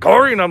goes,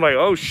 Corey, and I'm like,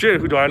 oh shit,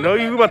 who do I know?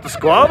 You about to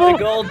squabble? The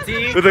gold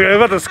teeth.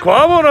 About to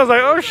squabble, and I was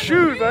like, oh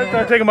shoot. I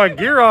started taking my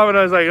gear off, and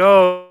I was like,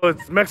 oh,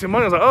 it's Mexican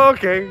Money. I was like, oh,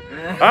 okay.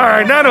 All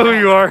right, now I know who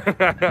you are.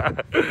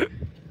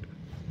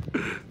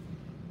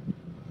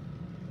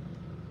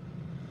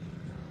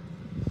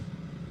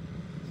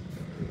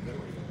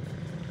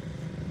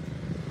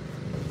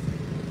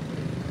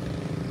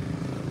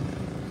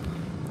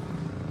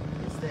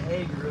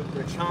 A group,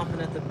 they're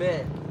chomping at the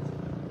bit.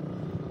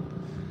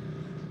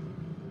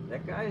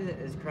 That guy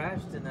has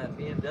crashed in that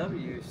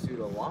BMW suit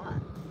a lot.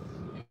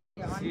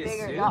 Yeah, I'm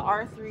bigger. The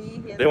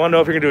R3. They want to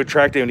know if you're going to do a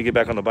track day when you get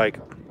back on the bike.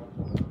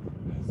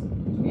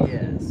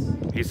 Yes.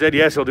 He said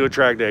yes, he'll do a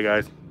track day,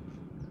 guys.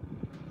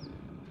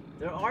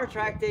 There are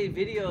track day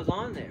videos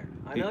on there.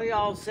 I know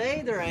y'all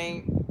say there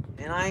ain't,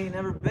 and I ain't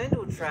never been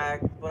to a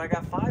track, but I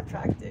got 5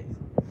 track days.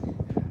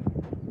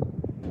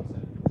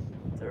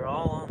 They're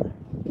all on there.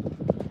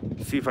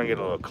 See if I can get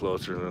a little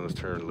closer than this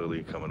turn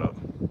Lily coming up.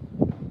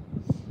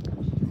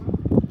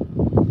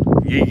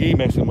 Yee yee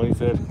makes some money, he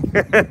said.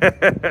 Guys, up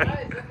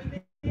in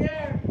the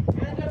air!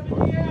 Hands up in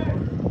the air!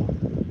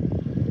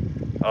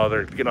 Oh,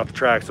 they're getting off the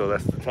track, so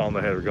that's telling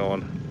them how they're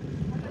going.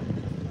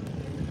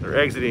 They're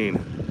exiting.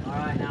 All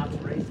right, now it's a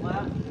race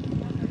lap.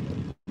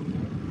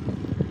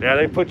 Yeah,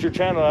 they put your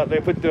channel out. They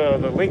put the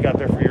link out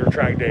there for your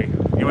track day.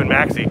 You and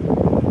Maxie.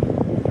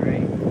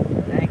 Great.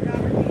 Thank you.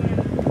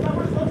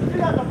 We're supposed to do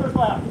that the first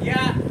lap.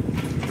 Yeah,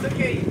 it's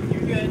okay,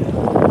 you're good.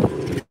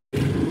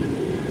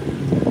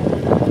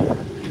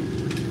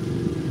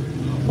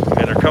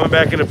 And they're coming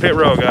back into pit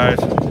row, guys.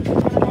 So,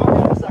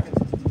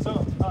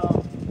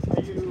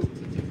 are you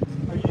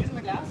using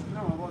the gas? No,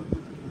 I won't.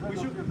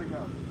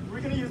 We're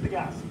going to use the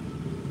gas.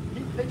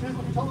 They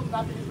told us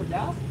not to use the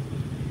gas?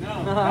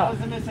 No, that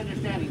was a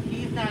misunderstanding.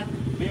 He's not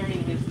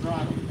varying his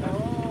throttle.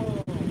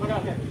 Oh.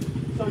 Okay.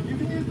 So you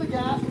can use the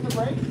gas and the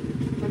brakes,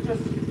 but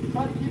just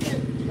try to keep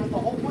it, because the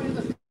whole point of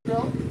this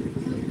drill is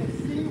so you can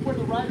see where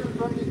the rider is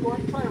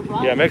going. Try to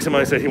ride. Yeah, make some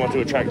money. Said he wants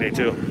to do a track day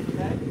too.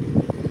 Okay.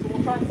 So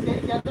we'll try to stay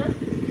together.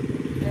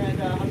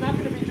 And I'm not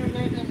going to be doing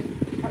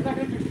anything. I'm not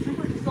going to do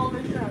super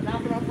deceleration. I'm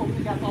not going to open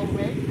the gas all the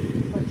way.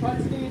 But try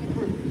to stay in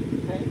cruise.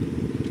 Okay?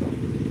 So,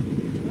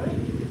 ready?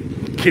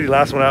 Kitty,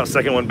 last one out,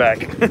 second one back.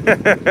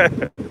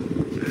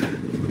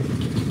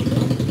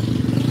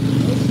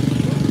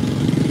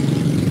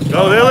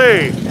 Go,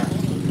 Lily!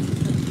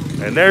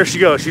 And there she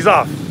goes. She's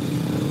off.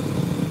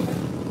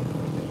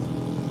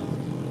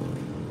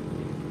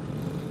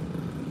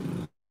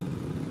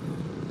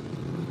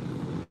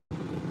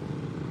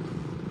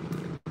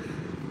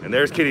 And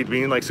there's Kitty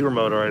being like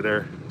Supermoto right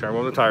there. Trying to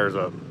roll the tires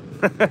up.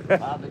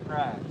 Out the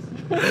cracks.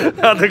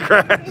 Out the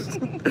cracks.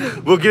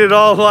 We'll get it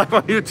all live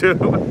on YouTube.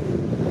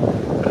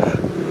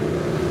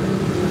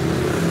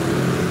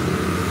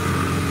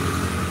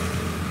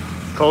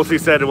 Colsey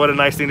said, what a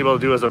nice thing to be able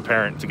to do as a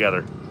parent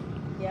together.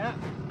 Yeah.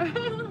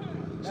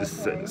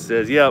 Just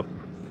says, yep.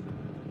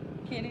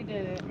 Kitty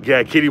did it.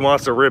 Yeah, Kitty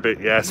wants to rip it.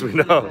 Yes, we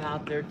know.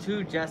 Out there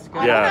too, Jessica.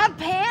 I Yeah. don't have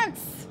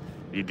pants.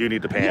 You do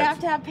need the You have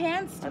pants. to have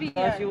pants to be.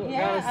 I thought you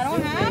Yeah, got a I don't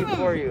suit have made them.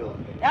 for you.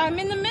 I'm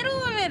in the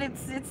middle of it.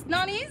 It's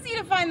not easy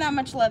to find that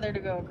much leather to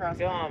go across.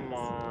 Come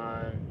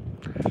on.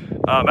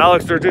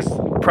 Alex, they're just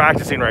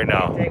practicing right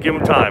now. Take Give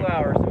them about time. 2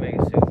 hours to make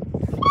a suit.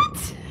 What?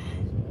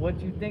 What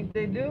do you think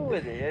they do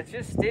with it? It's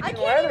just stitching I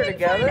can't leather even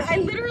together.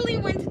 find. I literally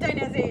went to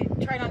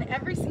Dinese, tried on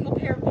every single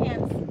pair of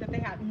pants that they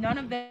had. None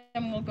of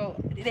them will go.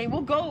 They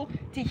will go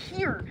to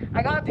here.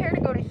 I got a pair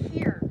to go to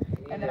here,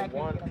 and then I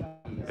can't get them out.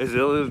 Is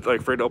Lily like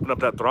afraid to open up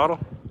that throttle?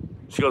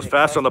 She goes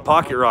faster on the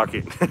pocket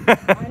rocket.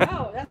 I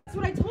know. That's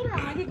what I told her.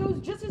 I'm like, it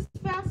goes just as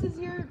fast as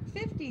your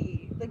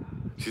 50. Like,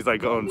 She's like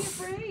don't going, be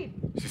afraid.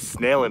 she's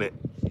snailing it.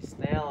 She's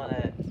snailing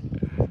it.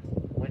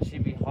 When she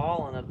be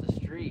hauling up the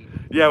street.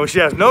 Yeah, when she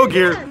has no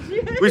gear,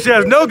 when she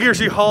has no gear,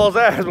 she hauls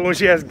ass. But when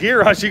she has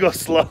gear on, she goes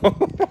slow. She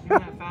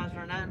went faster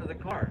than that into the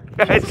car.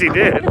 She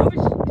did.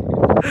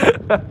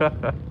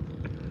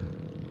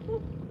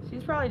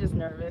 She's probably just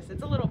nervous.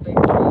 It's a little big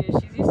for you.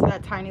 She's used to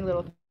that tiny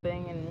little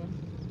thing, and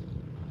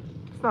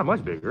It's not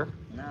much bigger.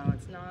 no,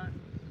 it's not.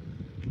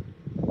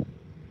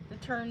 The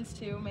turns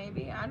too,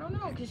 maybe. I don't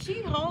know, because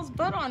she hauls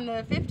butt on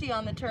the 50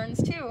 on the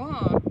turns too,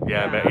 huh?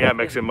 Yeah,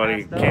 makes some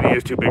money. Kitty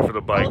is too big for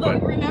the bike, Although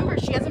but remember,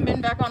 she hasn't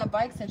been back on a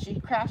bike since she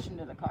crashed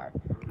into the car.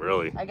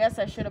 really. I guess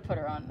I should have put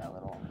her on a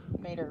little,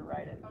 made her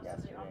ride it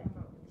yesterday.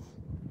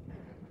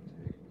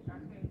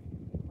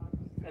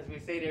 As we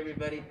say to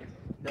everybody,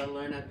 they'll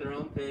learn at their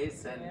own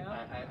pace, and Yeah.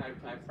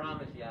 I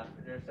promise you,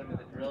 after some of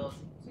the drills,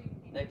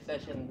 next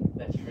session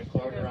that you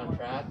record her on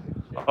track.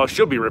 Oh,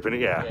 she'll be ripping it.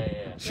 Yeah.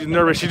 Yeah. She's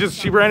nervous.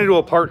 She ran into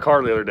a parked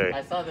car the other day.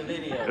 I saw the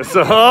video.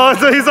 So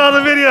he saw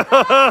the video.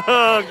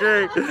 Oh,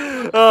 great.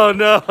 Oh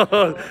no,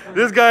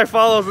 this guy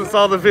follows and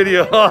saw the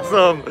video.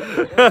 Awesome.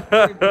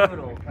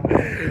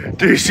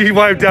 Dude, she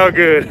wiped out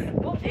good.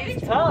 Well,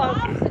 Katie told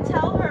to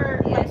tell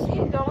her that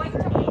she's going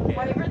to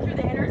waver through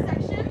the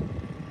intersection,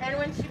 and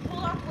when she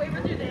pulled off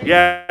waver through the intersection,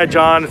 Yeah,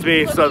 John, it's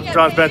me,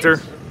 John Spencer.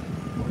 and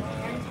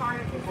Tarn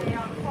to stay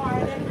on the car,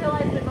 and then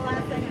realized at the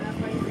last second that's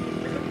why you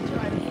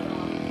tried to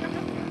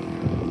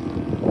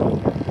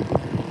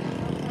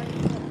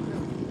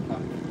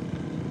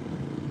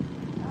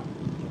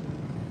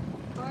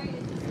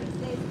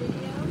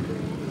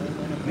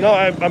No,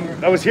 I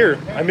was here.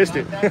 I missed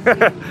it.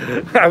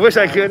 I wish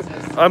I could.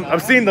 I'm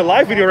seeing the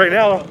live video right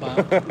now.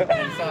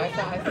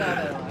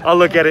 I'll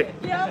look at it.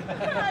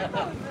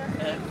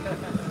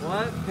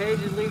 What? Paige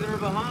is leaving her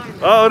behind.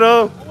 Oh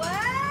no.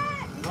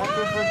 What? Left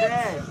her for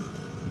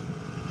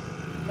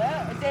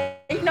dead.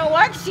 You know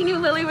what? She knew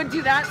Lily would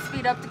do that,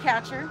 speed up to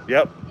catch her.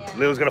 Yep. Yeah.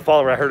 Lil was gonna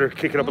follow her. I heard her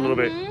kick it up a little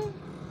bit.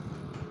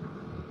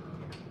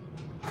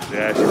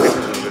 Yeah,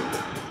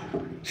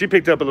 she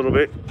picked up a little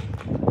bit.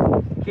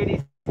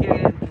 Kitty's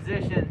getting in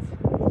positions.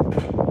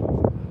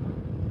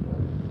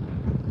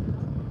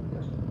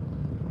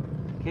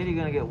 Kitty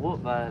gonna get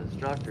whooped by the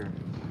instructor.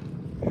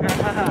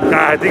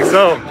 Nah, I think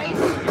so.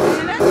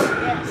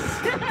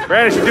 Yes.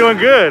 Brandon, you're doing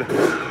good.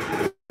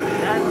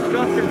 That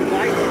instructor's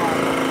bike on.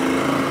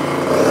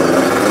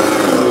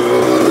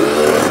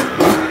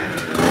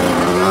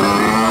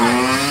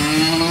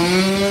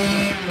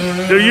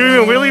 So you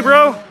and Willie,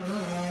 bro? He's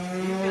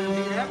gonna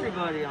beat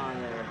everybody on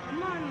there.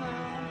 Come on,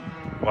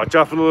 Willow. Watch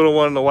out for the little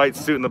one in the white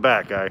suit in the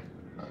back, guy. She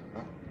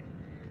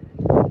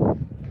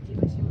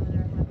wish your mother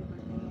a happy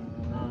birthday.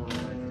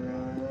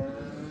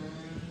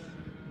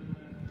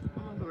 I'm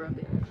gonna go rub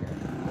the other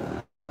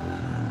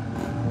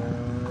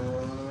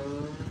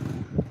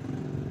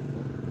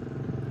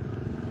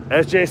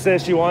chair. SJ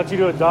says she wants you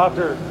to adopt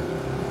her.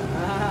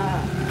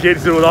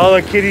 Kids, with all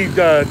the kitty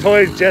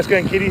toys Jessica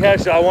and Kitty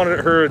has, I wanted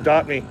her to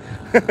adopt me.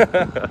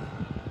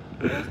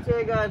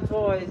 SJ got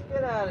toys.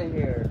 Get out of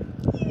here.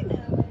 You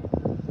know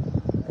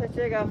it.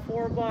 SJ got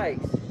 4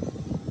 bikes.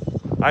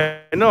 I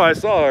know, I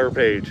saw her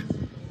page.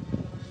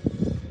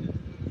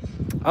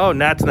 Oh,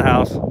 Nat's in the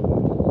house.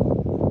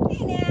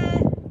 Hey,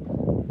 Nat.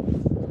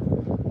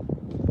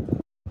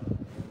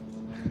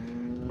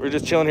 We're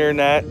just chilling here,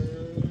 Nat.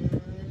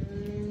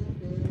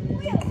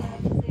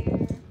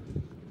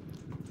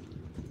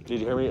 Did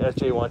you hear me?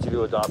 SJ wants you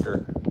to adopt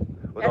her.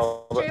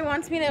 SJ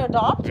wants me to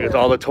adopt her? With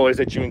all the toys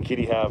that you and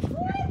Kitty have.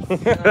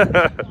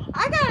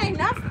 I got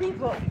enough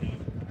people.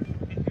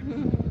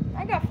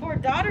 I got 4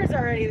 daughters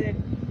already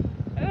then.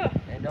 Ugh.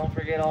 And don't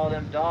forget all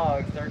them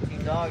dogs.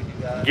 13 dogs you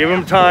got. Give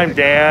them time,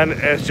 Dan.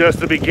 It's just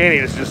the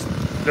beginning. It's just,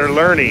 they're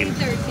learning.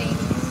 13.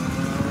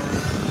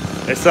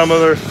 And some of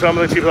the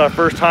people are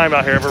first time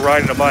out here ever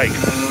riding a bike.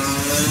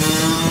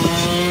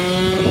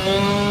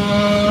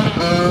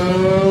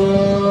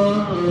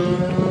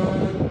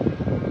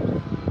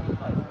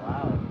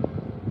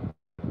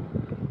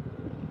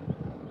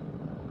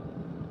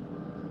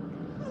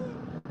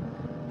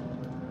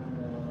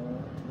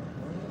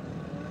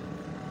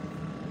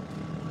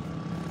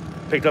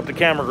 Picked up the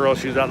camera girl.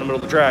 She was out in the middle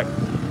of the track.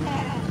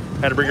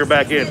 Had to bring her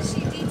back in.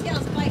 She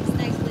details bikes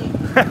nicely.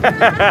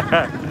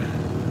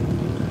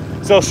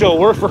 So she'll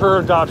work for her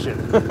adoption.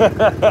 She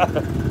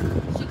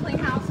clean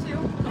house too?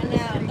 I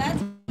know.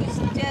 That's what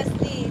she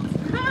just needs.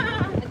 A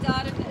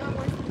daughter that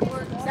works the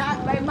board.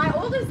 That, my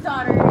oldest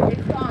daughter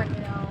is gone, you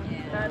know.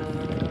 Yeah.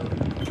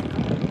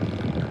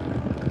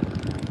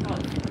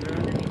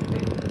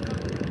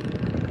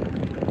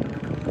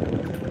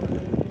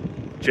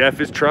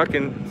 Jeff is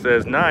trucking.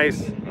 Says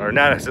nice. Or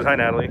Nat says hi,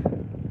 Natalie.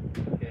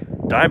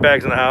 Dime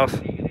bags in the house.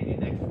 What are you gonna do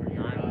next for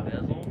your dime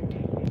bezel?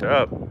 What's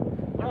up?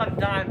 What up,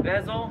 dime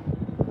bezel?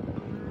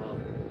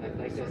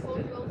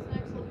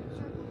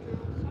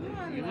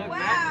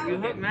 You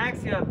hooked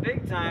Maxie up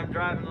big time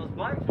driving those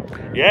bikes over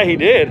there. Yeah, he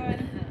did.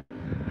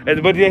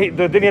 But then he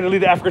had to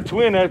leave the Africa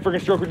Twin at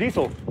freaking stroker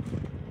diesel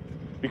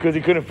because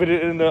he couldn't fit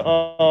it in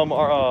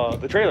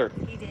the trailer.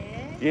 He did?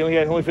 He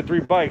only fit 3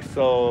 bikes,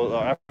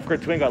 so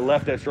Africa Twin got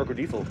left at stroker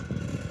diesel.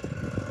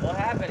 What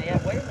happened? He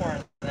had way more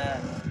than that.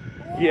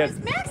 He has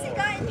Maxie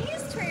got in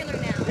his trailer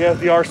now. He has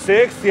the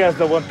R6, he has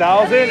the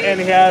 1000,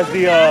 and he has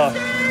the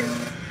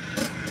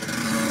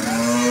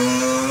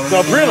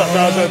Brilla,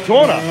 the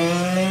Tuono,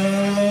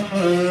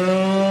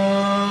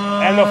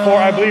 and the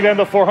I believe, and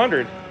the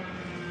 400.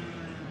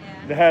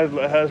 That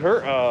has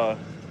her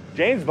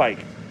Jane's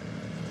bike.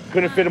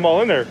 Couldn't fit them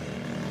all in there.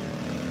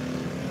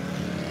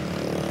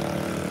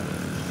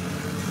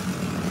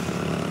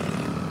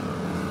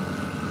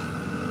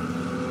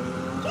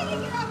 Kitty,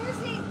 get off your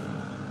seat.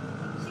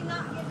 She's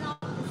not getting off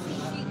the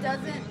seat. She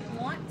doesn't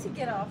want to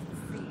get off the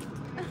seat.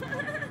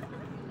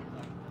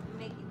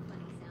 Making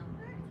funny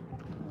sounds.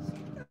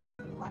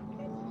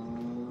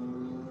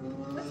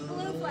 What's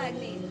blue flag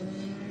mean?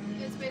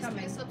 It's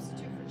basically a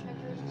substitute for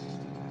checkered.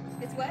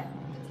 It's what?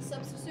 It's a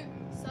substitute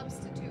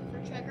for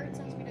checkered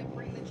since we didn't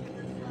bring the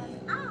checkered flag.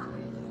 Ah.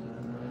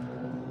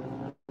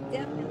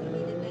 Definitely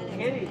needed that.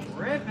 Kitty's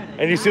ripping it.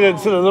 And you see the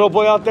little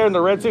boy out there in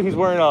the red suit? He's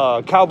wearing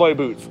cowboy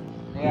boots.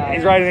 Yeah.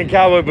 He's riding in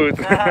cowboy boots.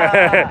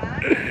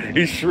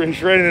 He's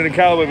shredding in the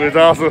cowboy boots.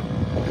 Awesome.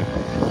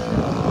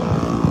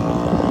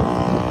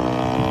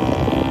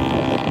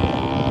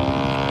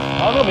 I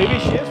don't know. Maybe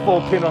she is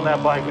full pin on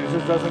that bike, but it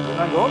just doesn't. It's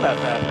not going that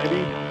fast.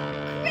 Maybe.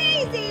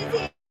 Crazy is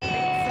here.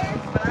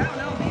 But I don't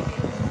know, maybe.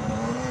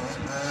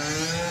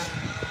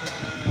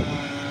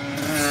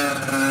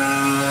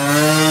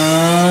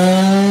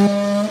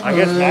 I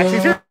guess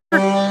Maxie's here.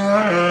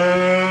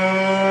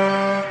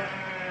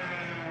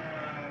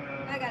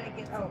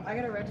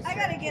 I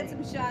gotta get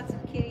some shots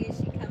of Kitty as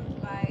she comes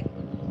by.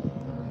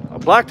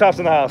 Blacktop's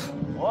in the house.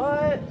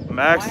 What?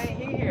 Max. Why ain't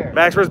he here?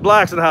 Maxwrist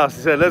Black's in the house.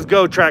 He said, "Let's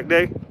go track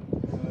day." Yeah,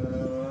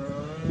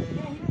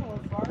 he didn't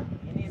look far.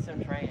 He needs some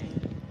training.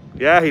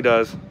 Yeah, he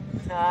does.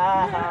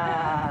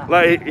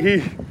 Like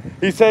he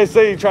says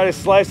he tried to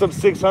slice up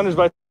 600s,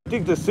 but I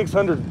think the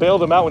 600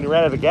 bailed him out when he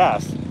ran out of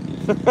gas.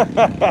 What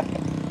are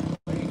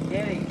you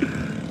kidding?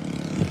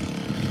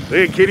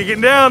 Look at Kitty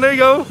getting down. There you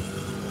go.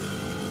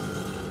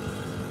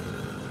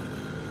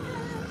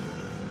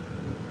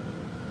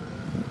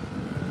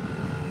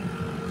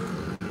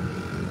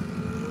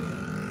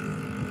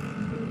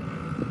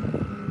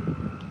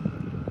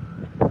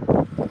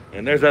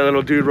 And there's that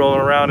little dude rolling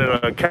around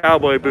in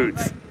cowboy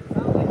boots.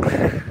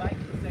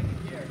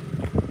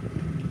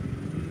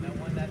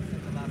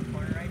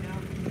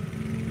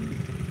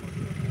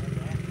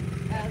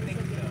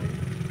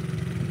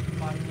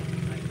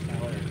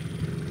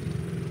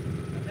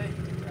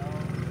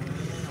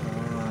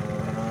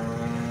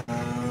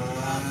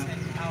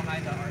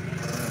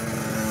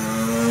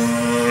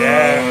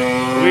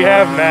 We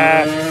have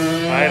masks.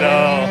 I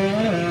know.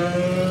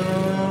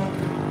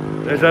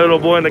 There's that little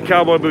boy in the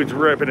cowboy boots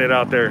ripping it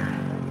out there.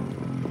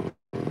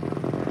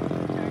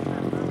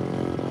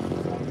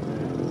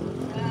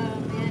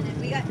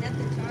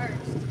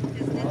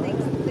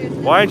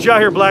 Why aren't you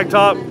out here,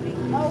 Blacktop?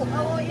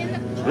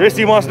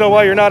 Risty wants to know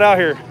why you're not out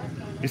here.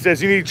 He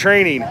says you need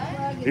training.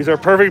 These are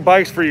perfect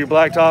bikes for you,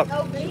 Blacktop.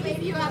 Oh,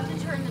 maybe you have to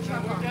turn the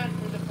truck on.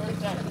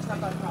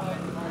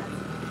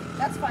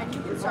 That's fine, you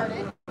can start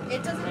it.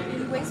 It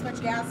doesn't waste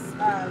much gas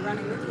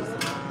running with you.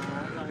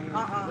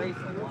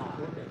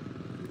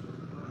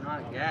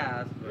 Not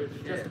gas, but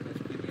shit.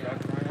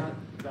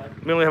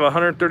 We only have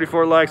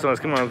 134 likes on us.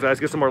 Come on,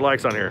 guys, get some more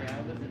likes on here.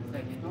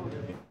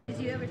 Did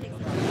you ever take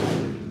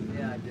some?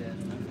 Yeah, I did.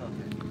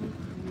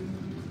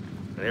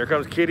 And here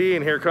comes Kitty,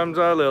 and here comes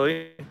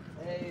Lily.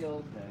 Hey,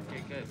 okay.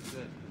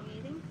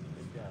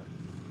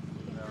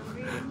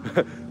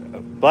 Good.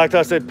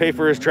 Blacktop said pay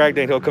for his track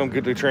day and he'll come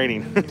get the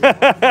training.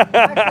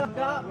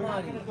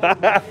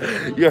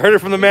 You heard it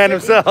from the man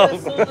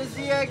himself.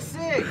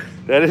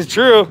 That is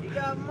true.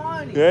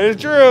 That is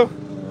true.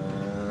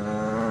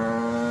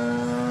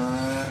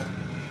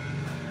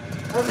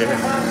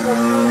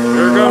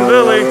 Here comes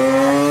Lily.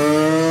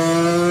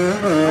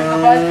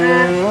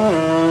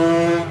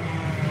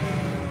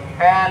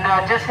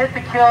 And just hit the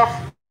kill,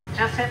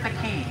 just hit the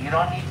key. You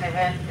don't need to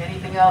hit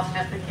anything else,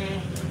 just the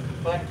key.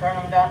 Go ahead and turn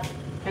them down.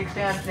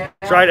 Kickstand down.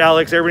 That's right,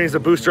 Alex. Everybody needs to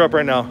boost her up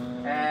right now.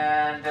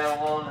 And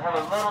we'll have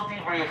a little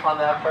debrief on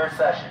that first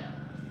session.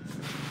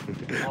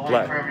 We'll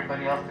wait for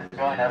everybody else to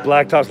join us.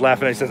 Blacktop's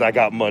laughing and he says, I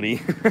got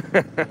money.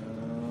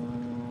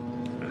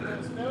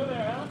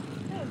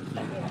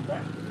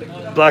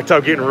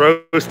 Blacktop getting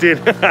roasted.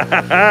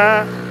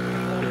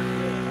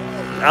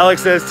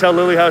 Alex says, tell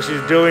Lily how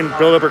she's doing,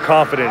 build up her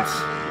confidence.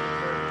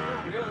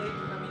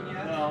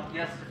 No,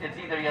 yes, it's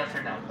either yes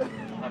or no.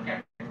 Okay.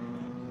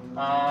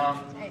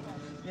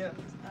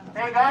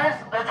 Hey guys,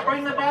 let's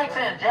bring the bikes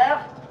in.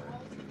 Jeff?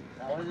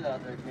 How is it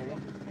out there, Kitty?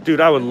 Dude,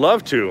 I would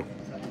love to.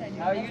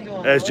 How are you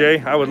doing?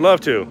 SJ, I would love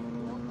to.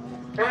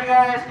 Hey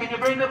guys, can you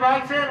bring the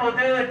bikes in? We'll do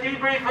a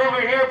debrief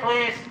over here,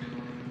 please.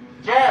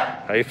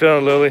 Jeff? How you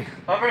feeling, Lily?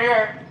 Over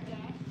here.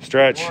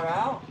 Stretch. More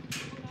out?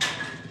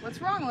 What's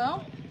wrong,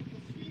 Lil?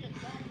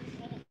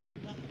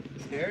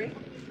 Scary?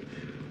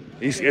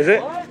 Is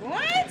it?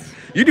 What?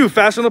 You do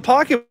fast on the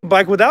pocket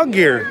bike without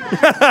gear.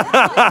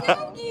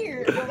 No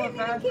gear.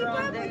 I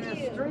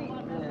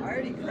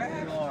already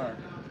crashed.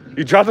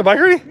 You dropped the bike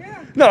already?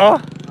 Yeah. No.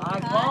 I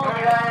called.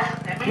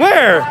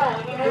 Where?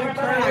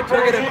 I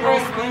took it at full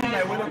speed and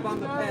I went up on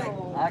the peg.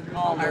 I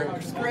called her.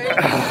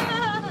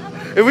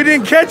 If we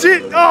didn't catch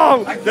it,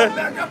 oh,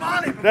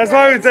 that's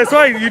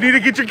why you need to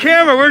get your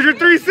camera. Where's your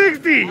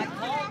 360?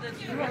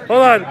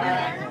 Hold on,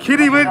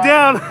 Kitty went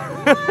down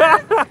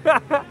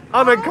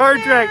on the car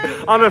track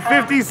on a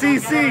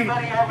 50cc,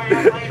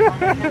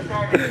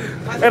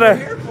 and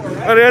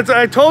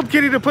I told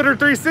Kitty to put her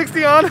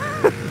 360 on. Can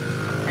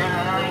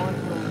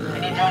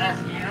you join us?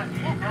 You don't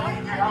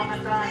need your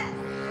helmets on?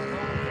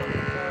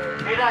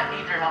 You don't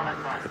need your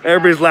helmets on.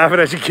 Everybody's laughing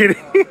at you, Kitty.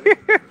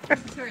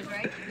 Yours,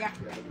 right? Yeah.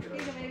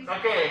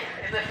 Okay,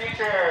 in the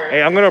future.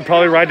 Hey, I'm gonna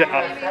probably ride to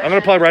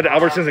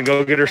Albertsons and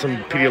go get her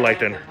some Pedialyte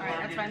then.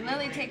 Alright, that's fine.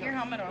 Lily, take your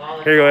helmet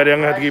off. Here you go, Eddie. I'm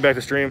gonna have to get back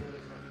to stream.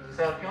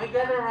 So can we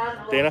gather around a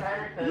little Dana?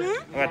 tighter? I'm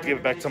gonna have to give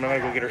it back to someone. I'm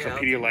gonna go get her some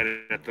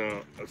Pedialyte at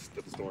the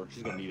store.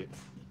 She's gonna need it.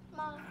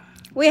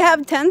 We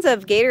have tons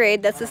of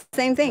Gatorade. That's the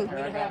same thing.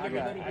 Have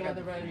everybody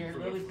gather right here.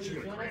 Lily, please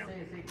join us.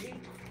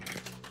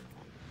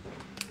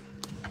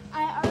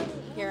 ASAP.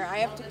 Here, I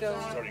have to go.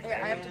 Here,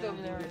 I have to go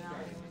over there right now.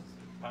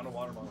 Pound of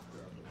water bottle.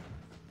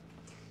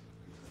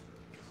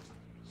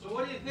 So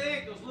what do you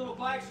think? Those little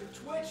bikes are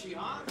twitchy,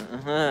 huh?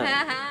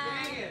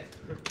 Dang it.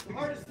 The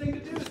hardest thing to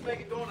do is make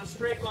it go in a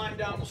straight line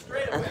down the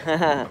straightaway.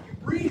 You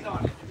breathe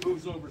on it, it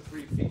moves over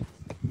 3 feet.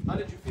 How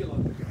did you feel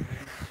on it?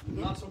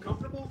 Not so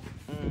comfortable?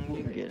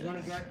 You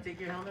want to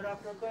take your helmet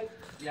off real quick?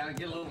 Yeah,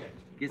 get a little.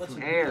 Get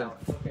some air.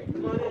 Okay,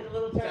 come on in a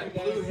little tighter,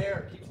 That blue guys.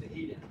 hair keeps the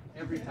heat in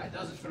every time. It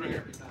does it for me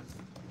every time.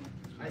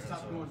 I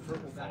stopped going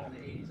purple back in the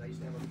 80s. I used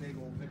to have a big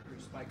old Victory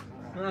spike.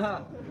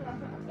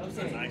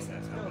 Okay. Nice.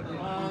 That's how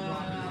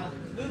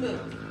Lulu.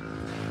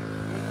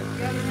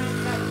 Gather around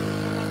tight.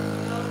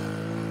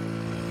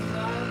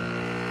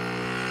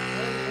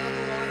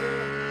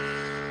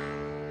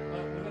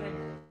 We're going to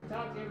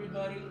talk to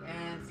everybody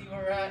and see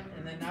where we're at,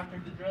 and then after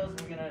the drills,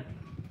 we're going to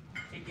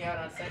take you out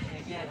on session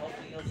again.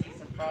 Hopefully you'll see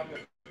some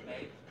progress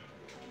made.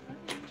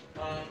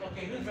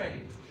 Okay, who's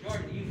ready?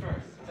 Jordan, you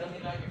first. Tell me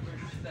about your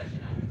first session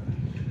out.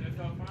 It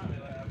felt fine.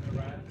 After a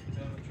ride, on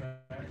the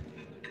track,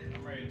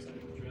 I'm ready to start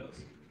the drills.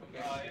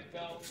 Okay. It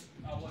felt,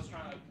 I was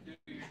trying to do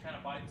your kind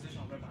of body position,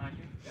 I was right behind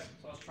you. Yep.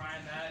 So I was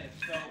trying that. It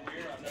felt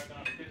weird. I've never been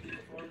on a 50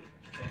 before.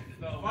 So it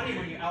felt Funny weird.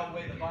 when you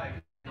outweigh the bike.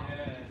 Yeah.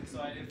 So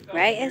it felt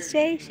Right, weird.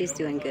 SJ? She's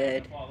doing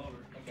good.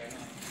 Okay.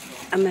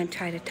 I'm going to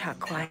try to talk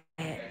quiet.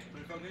 But it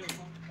felt good.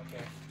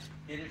 Okay.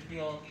 Did it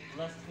feel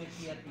less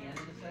twitchy at the end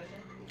of the session?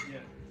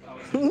 Yeah.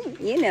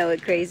 You know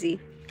it, crazy.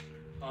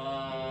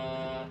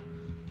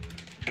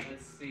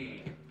 Let's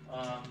see.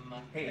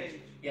 Paige.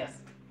 Yes.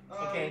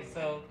 Okay,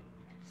 so.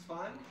 It's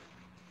fun.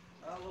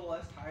 A little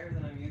less tired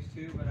than I'm used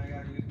to, but I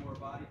gotta use more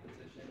body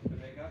position to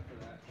make up for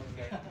that.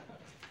 Okay.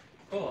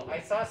 Cool.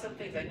 I saw some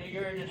things. I knew you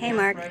were an Hey, advanced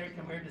Mark. rider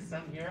compared to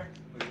some here.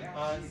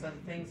 Some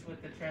things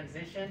with the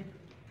transition.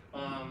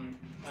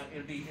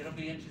 It'll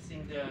be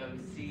interesting to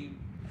see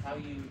how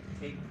you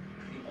take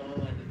the O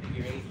and the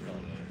figure 8 drill.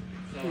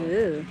 So,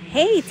 Ooh.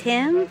 Hey,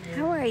 Tim.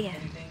 How are you?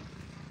 Anything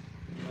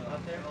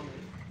out there?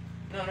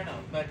 No.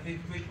 But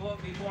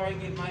before I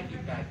give my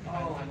feedback,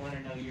 I want to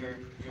know your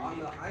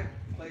feedback. I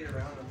played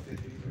around on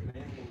 50s, but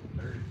mainly in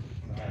the 30s,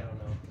 so I don't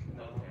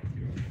know.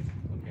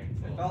 Okay.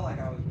 It felt like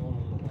I was going a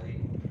little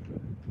late.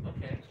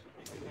 Okay.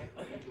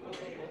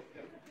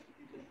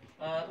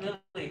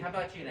 Lily, how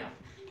about you now?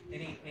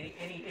 Any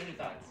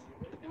thoughts?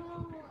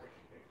 Well,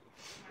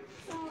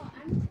 so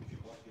I'm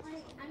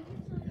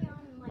usually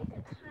on like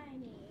a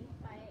tiny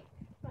bike,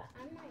 but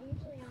I'm not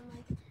usually on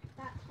like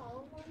that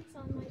tall one, so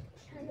I'm like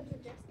kind of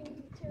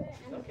adjusting to it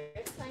and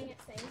playing it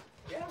safe.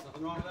 Yeah,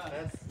 Nothing wrong with that.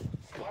 that's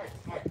smart.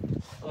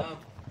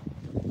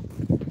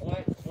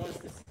 What was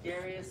the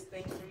scariest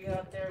thing for you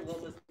out there?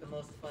 What was the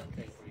most fun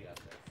thing for you out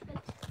there? The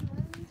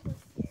turns was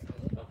scary,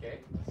 Okay.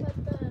 but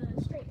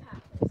the straight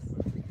path was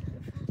kind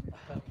of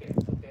fun. Okay.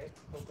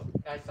 Cool.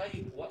 I saw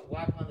you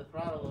walk on the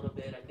throttle a little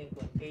bit. I think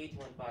when Paige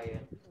went by you,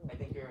 I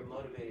think you were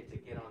motivated to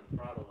get on the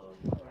throttle a little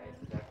more, right?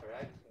 Is that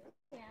correct?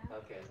 Yeah.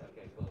 Okay,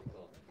 cool.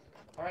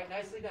 All right,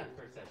 nicely done,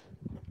 first session.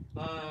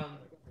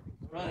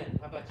 Ronan,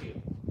 how about you?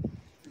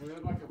 We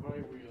would like a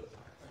very wheel.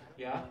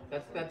 Yeah,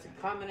 that's a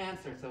common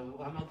answer, so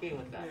I'm okay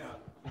with that.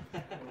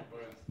 Yeah.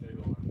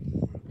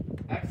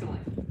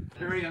 Excellent.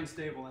 Very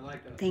unstable. I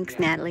like that. Thanks,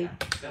 Natalie.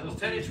 Yeah, those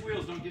 10-inch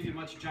wheels don't give you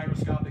much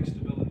gyroscopic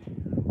stability.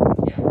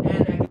 Yeah,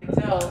 and I can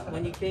tell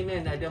when you came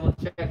in, I double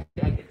checked.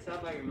 I could tell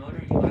by your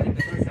motor you might have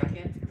been a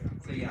second.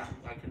 So yeah,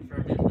 I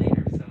confirmed it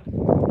later. So,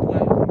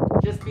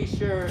 but just be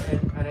sure,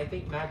 and I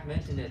think Mac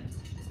mentioned it.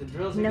 The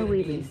drills are No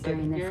going to be in wheelies during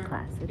second this gear.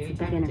 class. It's a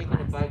Anytime you're beginner taking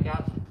a class. bike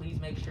out, please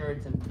make sure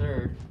it's in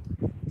third.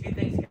 Two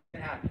things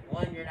can happen.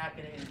 One, you're not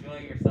going to enjoy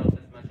yourself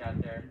as much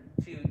out there.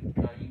 Two, you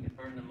can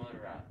burn the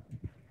motor out.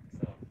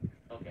 So,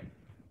 okay.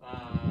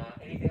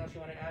 Anything else you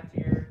want to add to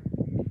your?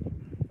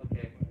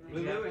 Okay.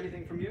 Lulu,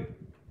 anything from you?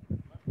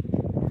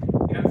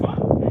 You had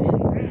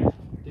fun?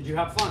 Did you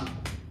have fun?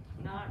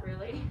 Not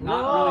really.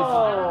 Not really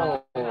fun. I don't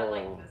know if I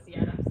like this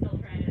yet. I'm still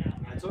trying it out.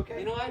 That's okay.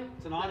 You know what?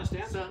 It's an honest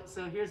answer.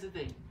 So here's the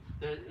thing.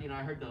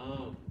 I heard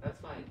that's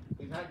fine.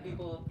 We've had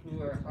people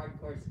who are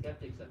hardcore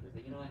skeptics of this.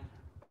 You know what?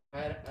 I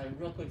had a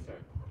real quick story.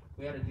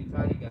 We had a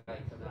Ducati guy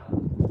come out.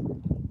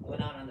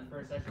 Went out on the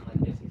first session like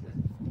this.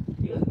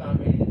 He was about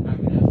ready to pack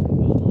it up and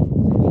go home.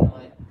 He said, you know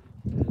what?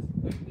 It was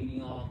a quick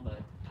meeting all,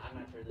 but I'm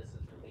not sure this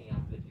is for me.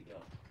 I'm good to go.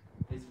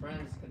 His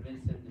friends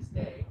convinced him to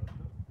stay.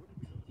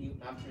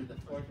 After the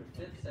 4th or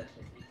 5th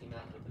session, he came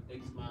out with a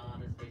big smile on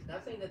his face.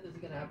 Not saying that this is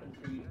going to happen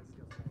for you,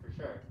 for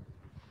sure.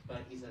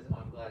 But he says,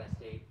 I'm glad I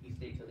stayed. He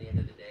stayed till the end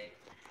of the day.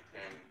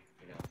 And,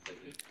 so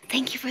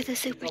Thank you for the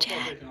super It's okay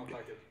chat. to not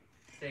like it.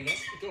 say again?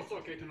 It's also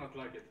okay to not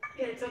like it.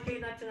 Yeah, it's okay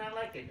not to not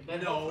like it.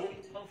 But No.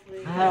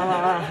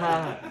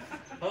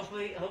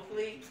 hopefully,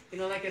 hopefully,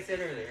 like I said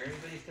earlier,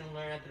 everybody's going to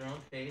learn at their own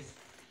pace.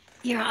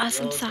 You're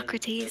awesome, Drills and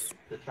Socrates.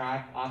 The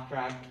track, off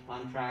track,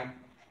 on track.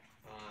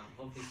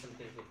 Hopefully some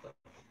things will click.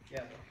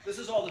 Yeah, this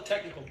is all the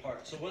technical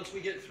part. So once we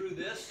get through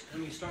this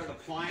and we start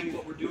applying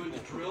what we're doing to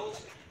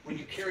drills, when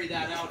you carry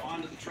that out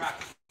onto the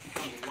track, it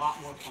becomes a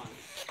lot more fun.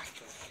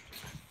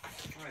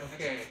 All right,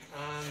 Okay,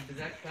 does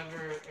that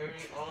cover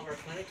all of our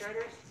clinic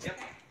riders? Yep.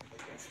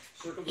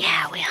 Circle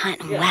Yeah, we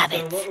hunt So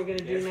rabbits. what we're going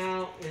to do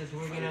now is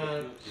we're going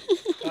to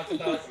talk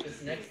about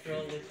this next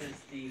drill, which is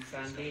the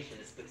foundation.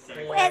 It's the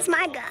core Where's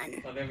my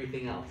gun? of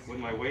everything else. With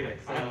my weight, I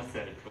So,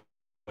 said it.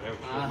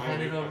 I'll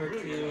hand it over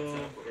to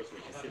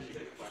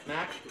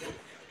Max.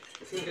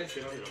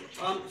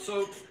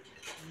 So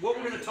what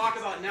we're going to talk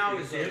about now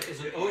is an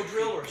O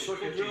drill or a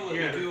circle drill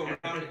that we do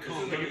around a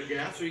cone.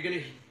 So you're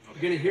going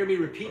to hear me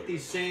repeat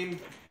these same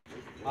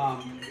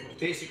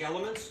basic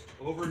elements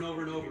over and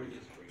over and over again.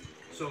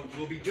 So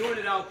we'll be doing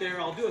it out there.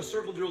 I'll do a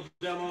circle drill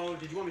demo.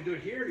 Did you want me to do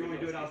it here? Or do you want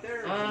me to do it out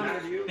there? Does it matter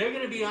to you? They're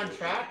going to be on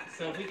track,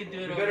 so if we could do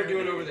it We over better do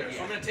it over there.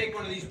 So I'm going to take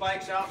one of these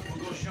bikes out.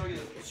 We'll go show you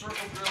the circle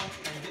drill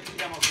and get the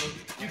demo. So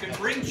you can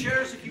bring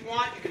chairs if you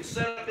want. You can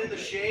set up in the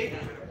shade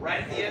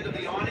right at the end of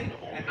the awning,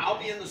 and I'll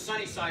be in the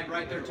sunny side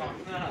right there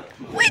talking.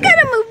 We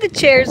gotta move the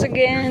chairs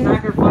again.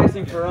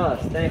 Sacrificing for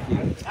us. Thank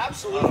you.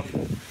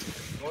 Absolutely.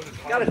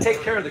 Got to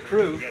take care of the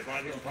crew.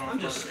 I'm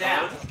just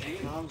staff.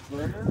 Tom's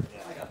Burger?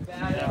 I got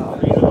bad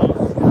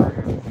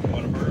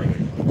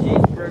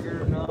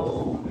Cheeseburger,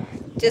 no.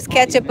 Just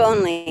ketchup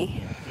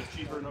only.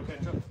 Cheaper, no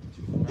ketchup.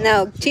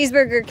 No,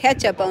 cheeseburger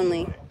ketchup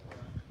only.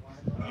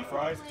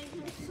 Fries?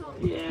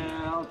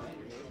 Yeah.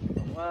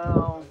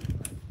 Well.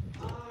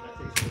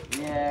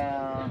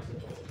 Yeah.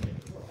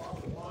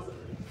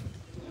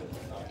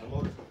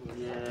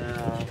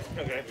 Yeah.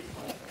 Okay.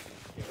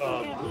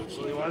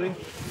 So you want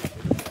anything?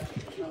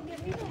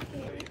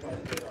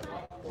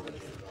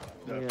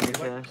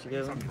 Yeah, to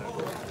give him?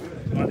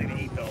 Nothing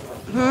to eat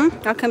though.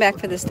 I'll come back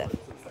for this stuff.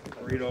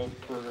 Burrito,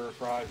 burger,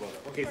 fries,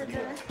 what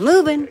quesadilla?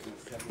 Moving.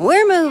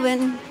 We're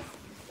moving.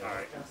 All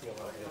right.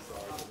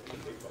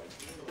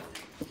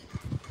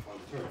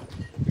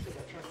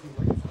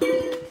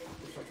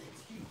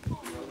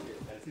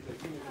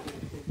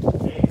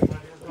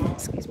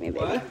 Excuse me,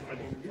 baby.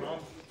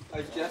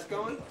 Is Jess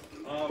going?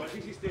 I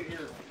think she's staying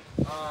here.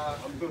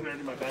 I'm going there to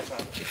do my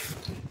backpack.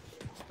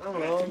 I don't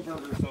know. 2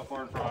 burgers so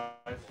far and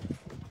fries.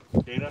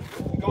 Dana?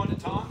 You going to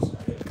Tom's?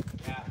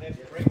 Yeah, they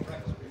have great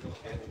breakfast.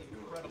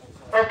 Incredible.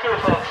 Okay,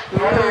 folks.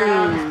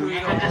 You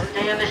can just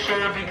stay in the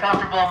shade, be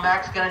comfortable.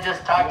 Mac's gonna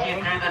just talk you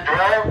through the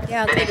drill.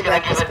 Yeah, I'll then take he's a gonna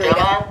give breakfast a burrito.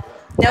 demo.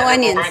 No and then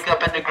onions. We'll break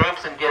up into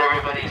groups and get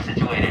everybody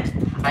situated.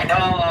 I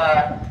know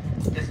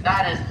it's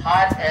not as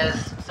hot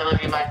as some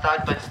of you might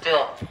thought, but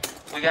still,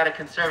 we gotta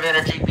conserve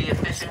energy, be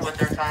efficient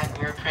with our time.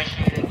 We're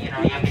appreciating, you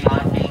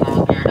being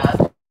all geared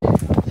up.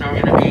 So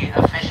we're gonna be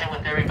efficient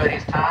with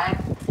everybody's time.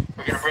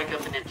 We're gonna break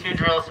up into 2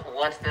 drills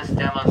once this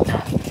demo's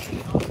done.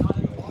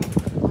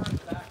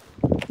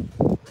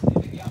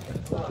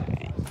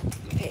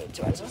 Okay,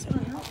 George, this one.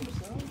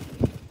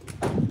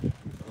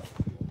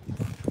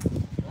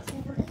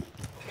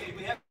 Okay,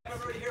 we have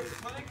everybody here for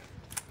the clinic?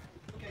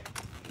 Okay.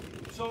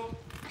 So,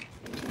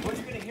 what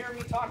you're going to hear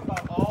me talk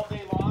about all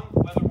day long,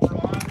 whether we're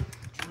on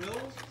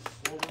drills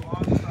or we're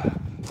on the track.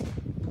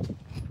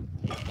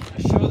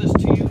 I show this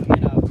to you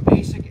in a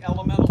basic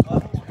elemental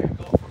level. We're going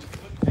to go from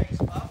foot pegs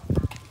up.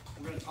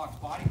 We're going to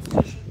talk body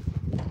position,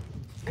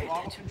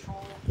 throttle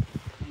control,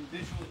 and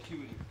visual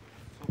acuity.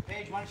 So,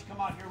 Paige, why don't you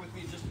come out here with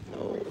me just to do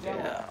a quick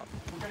demo.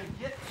 We're going to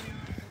get to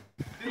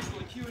visual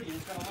acuity, and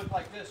it's going to look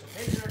like this. So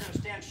Paige and I are going to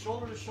stand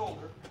shoulder to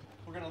shoulder.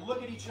 We're going to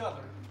look at each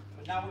other,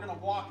 but now we're going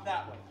to walk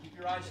that way. Keep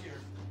your eyes here.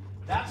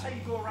 That's how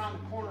you go around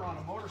the corner on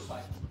a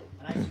motorcycle.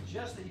 And I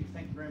suggest that you,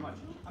 thank you very much.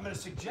 I'm going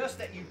to suggest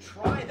that you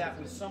try that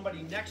with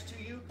somebody next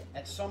to you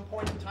at some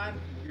point in time.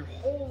 Your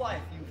whole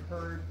life you've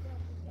heard,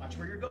 watch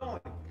where you're going,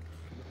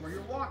 where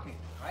you're walking,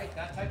 right?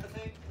 That type of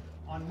thing.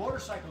 On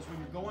motorcycles, when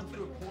you're going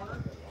through a corner,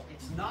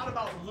 it's not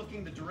about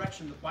looking the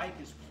direction the bike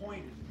is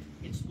pointed.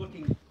 It's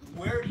looking,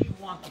 where do you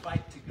want the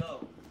bike to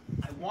go?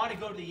 I want to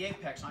go to the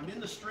apex. I'm in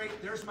the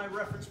straight, there's my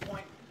reference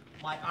point.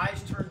 My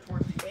eyes turn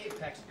towards the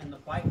apex and the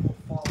bike will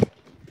follow.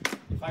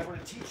 If I were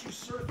to teach you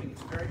surfing,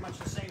 it's very much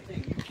the same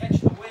thing. You catch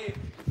the wave,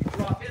 you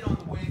drop in on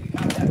the wave, you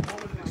have that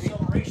moment of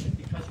acceleration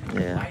because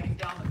you're gliding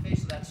down the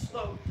face of that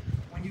slope.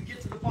 When you get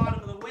to the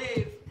bottom of the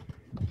wave,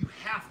 you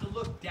have to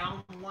look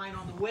down the line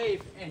on the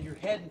wave and your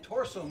head and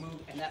torso move,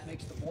 and that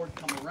makes the board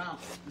come around.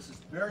 This is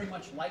very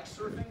much like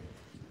surfing,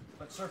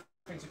 but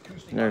surfing's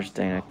acoustic. There's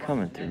Dana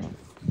coming through.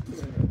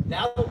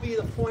 That will be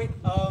the point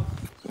of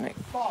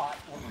thought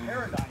or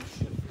paradigm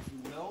shift, if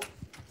you will,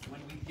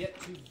 when we get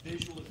to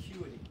visual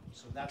acuity.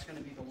 So that's going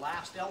to be the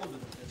last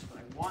element of this, but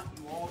I want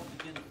you all to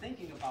begin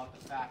thinking about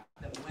the fact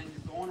that when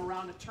you're going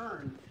around a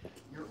turn,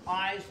 your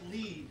eyes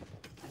lead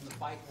and the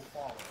bike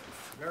will follow.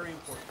 Very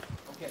important.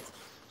 Okay,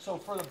 so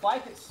for the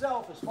bike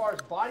itself, as far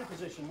as body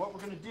position, what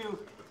we're going to do,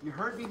 you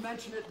heard me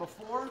mention it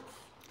before,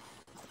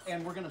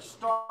 and we're going to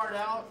start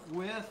out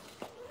with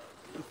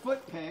the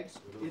foot pegs.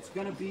 It's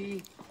going to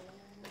be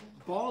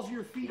balls of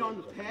your feet on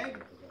the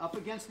peg up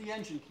against the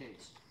engine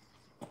case.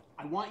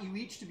 I want you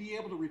each to be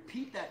able to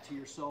repeat that to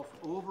yourself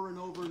over and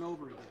over and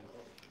over again.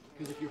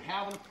 Because if you're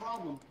having a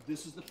problem,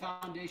 this is the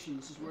foundation.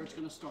 This is where it's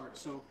going to start.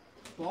 So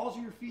balls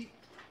of your feet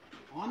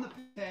on the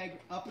peg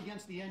up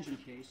against the engine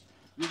case.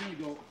 You're going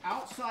to go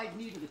outside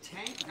knee to the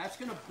tank. That's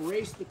going to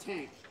brace the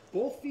tank.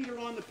 Both feet are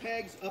on the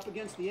pegs up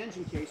against the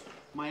engine case.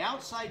 My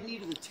outside knee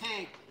to the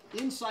tank,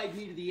 inside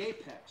knee to the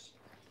apex.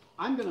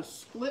 I'm going to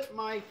split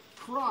my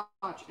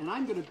crotch and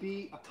I'm going to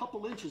be a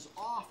couple inches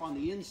off on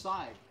the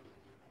inside.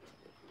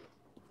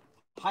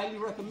 Highly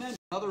recommend.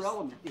 Another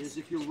element is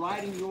if you're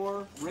riding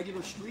your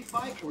regular street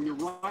bike or you're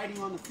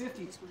riding on the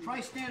 50, try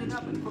standing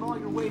up and put all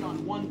your weight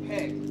on one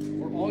peg,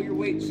 or all your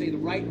weight, say the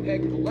right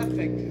peg or the left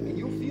peg, and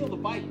you'll feel the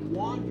bike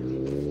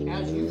wander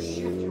as you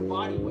shift your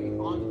body weight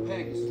on the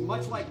peg. It's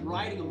much like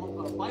riding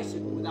a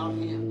bicycle without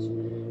hands.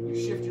 You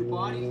shift your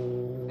body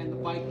and the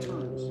bike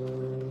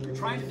turns. You're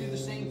trying to do the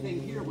same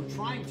thing here. We're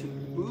trying to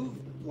move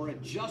or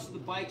adjust the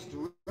bike's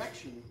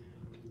direction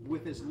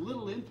with as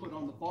little input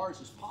on the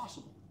bars as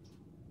possible.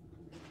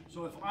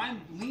 So if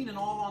I'm leaning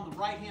all on the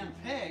right-hand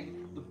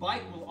peg, the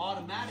bike will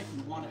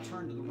automatically want to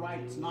turn to the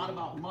right. It's not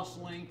about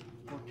muscling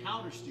or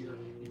counter steer.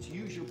 It's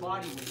use your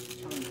body weight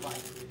to turn the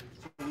bike.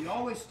 So we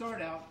always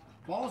start out,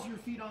 balls of your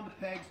feet on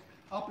the pegs,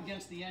 up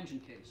against the engine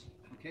case,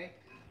 okay?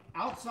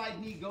 Outside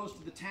knee goes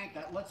to the tank.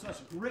 That lets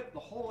us grip the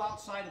whole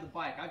outside of the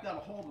bike. I've got a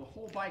hold of the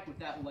whole bike with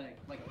that leg,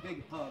 like a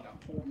big hug. I'm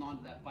holding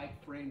onto that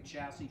bike frame,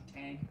 chassis,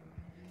 tank.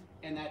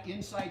 And that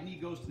inside knee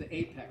goes to the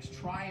apex.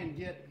 Try and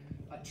get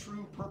a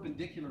true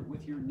perpendicular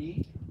with your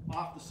knee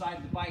off the side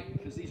of the bike,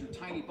 because these are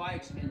tiny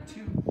bikes, and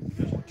two,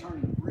 because we're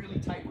turning really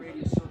tight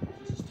radius circles.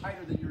 This is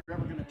tighter than you're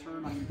ever going to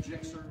turn on your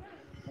Gixxer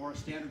or a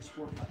standard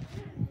sport bike.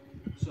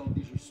 So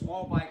these are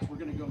small bikes. We're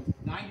going to go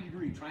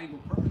 90-degree, try and go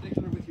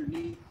perpendicular with your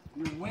knee.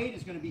 Your weight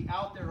is going to be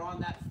out there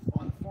on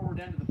the forward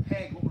end of the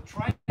peg. What we're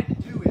trying to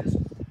do is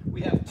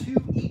we have two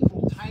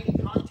equal tiny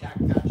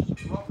contact patches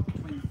of rubber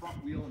between the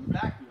front wheel and the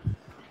back wheel.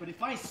 But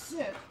if I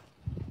sit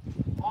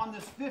on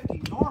this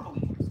 50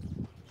 normally,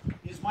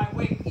 is my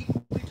weight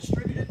equally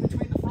distributed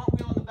between the front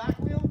wheel and the back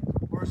wheel?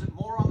 Or is it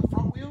more on the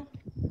front wheel?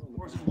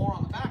 Or is it more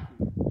on the back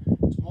wheel?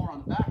 It's more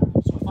on the back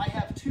wheel. So if I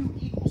have two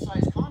equal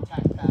sized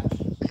contact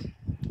patches,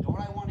 don't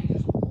I want to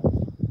use them?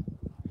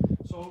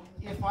 So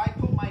if I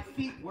put my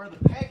feet where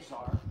the pegs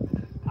are,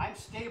 I'm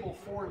stable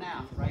fore and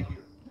aft right here.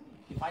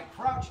 If I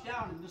crouch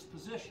down in this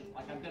position,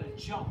 like I'm going to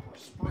jump or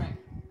spring,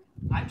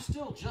 I'm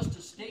still just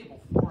as stable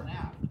fore and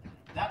aft.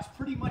 That's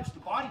pretty much the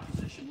body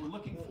position we're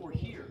looking for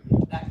here.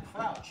 That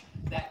crouch,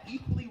 that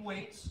equally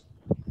weights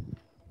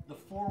the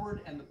forward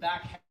and the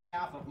back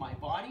half of my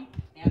body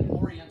and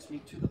orients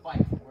me to the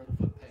bike from where the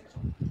foot pegs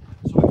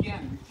are. So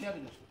again,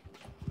 repetitive.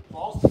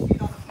 Balls to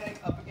feet on the peg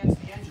up against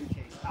the engine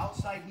case.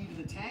 Outside knee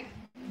to the tank,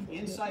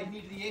 inside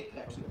knee to the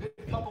apex. A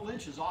good couple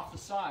inches off the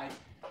side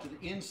to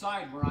the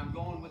inside where I'm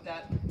going with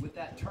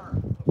that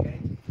turn. Okay.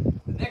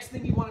 The next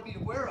thing you want to be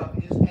aware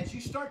of is as you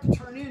start to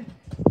turn in,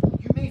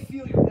 you may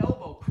feel your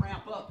elbow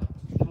cramp up.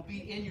 It'll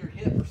be in your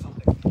hip or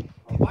something.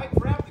 If I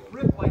grab the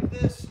grip like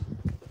this,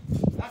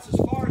 that's as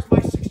far as my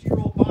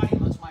 60-year-old body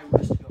lets my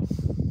wrist go.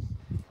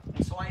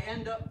 And so I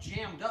end up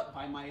jammed up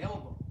by my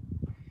elbow.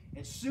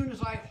 As soon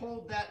as I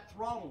hold that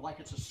throttle like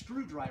it's a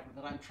screwdriver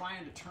that I'm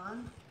trying to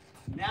turn,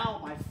 now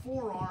my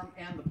forearm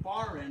and the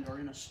bar end are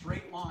in a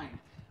straight line.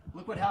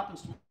 Look what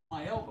happens to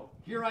my elbow.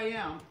 Here I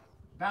am,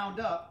 bound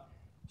up,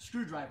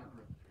 screwdriver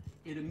grip.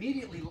 It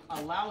immediately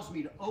allows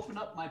me to open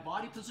up my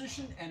body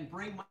position and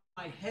bring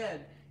my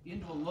head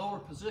into a lower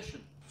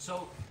position.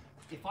 So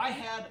if I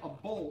had a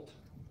bolt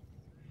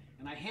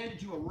and I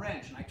handed you a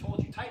wrench and I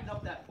told you tighten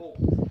up that bolt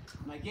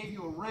and I gave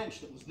you a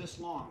wrench that was this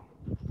long,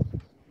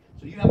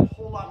 so you have a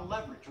whole lot of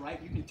leverage, right?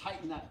 You can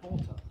tighten that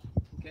bolt up,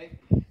 okay?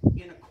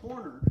 In a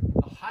corner,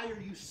 the higher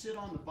you sit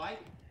on the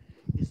bike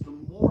is the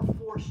more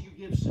force you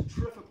give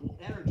centrifugal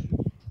energy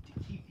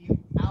to keep you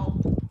out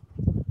of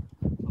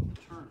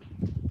the turn.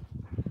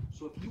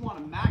 So if you want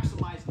to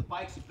maximize the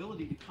bike's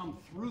ability to come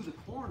through the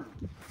corner,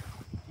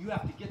 you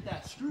have to get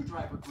that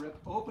screwdriver grip,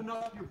 open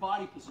up your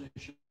body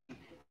position,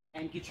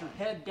 and get your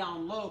head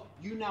down low.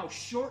 You now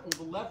shorten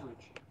the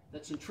leverage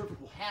that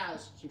centrifugal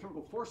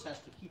force has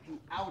to keep you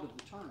out of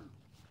the turn.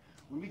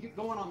 When we get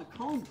going on the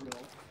cone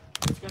drill,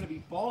 it's going to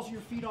be balls of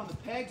your feet on the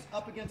pegs,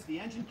 up against the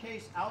engine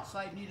case,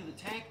 outside knee to the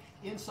tank,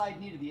 inside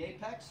knee to the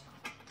apex,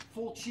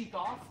 full cheek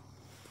off,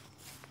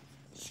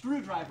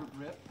 screwdriver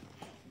grip,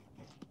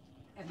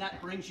 and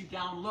that brings you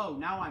down low.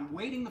 Now I'm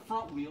weighting the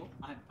front wheel.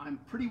 I'm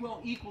pretty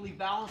well equally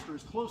balanced, or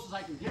as close as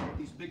I can get with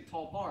these big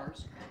tall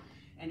bars,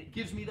 and it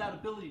gives me that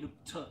ability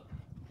to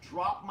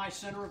drop my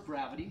center of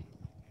gravity.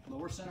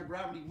 Lower center of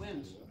gravity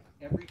wins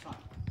every time.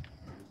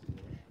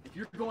 If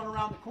you're going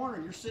around the corner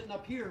and you're sitting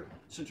up here,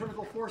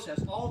 centrifugal force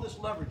has all this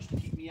leverage to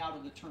keep me out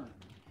of the turn.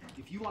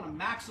 If you want to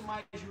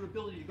maximize your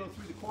ability to go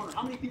through the corner,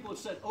 how many people have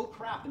said, oh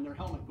crap, in their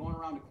helmet going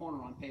around the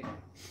corner on pavement?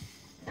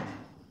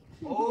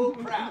 Oh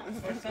crap.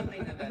 Or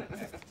something to that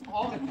effect.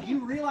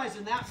 You realize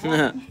in that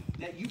moment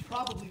that you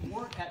probably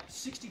weren't at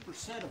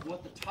 60% of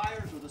what the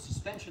tires or the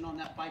suspension on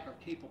that bike are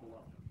capable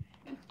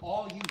of. And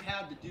all you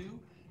had to do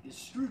is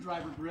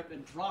screwdriver grip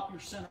and drop your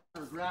center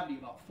of gravity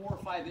about 4 or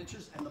 5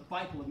 inches, and the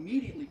bike will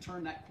immediately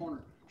turn that corner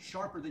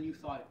sharper than you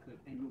thought it could,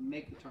 and you'll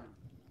make the turn.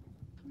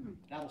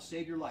 That'll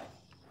save your life.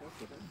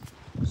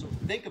 So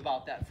think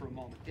about that for a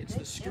moment. It's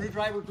the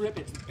screwdriver grip,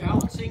 it's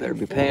balancing Better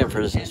be paying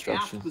for this and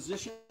instruction. aft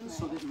positions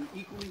so that you're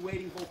equally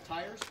weighting both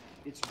tires.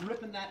 It's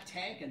gripping that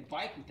tank and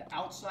bike with the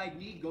outside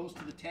knee goes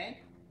to the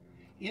tank,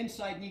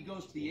 inside knee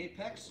goes to the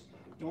apex.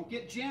 Don't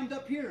get jammed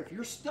up here. If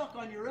you're stuck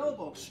on your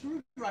elbow,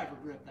 screwdriver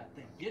grip that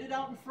thing. Get it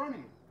out in front of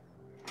you.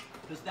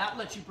 Because that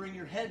lets you bring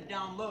your head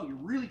down low. You're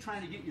really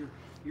trying to get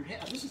your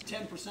head. This is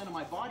 10% of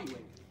my body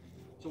weight.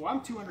 So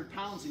I'm 200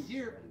 pounds in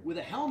gear with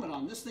a helmet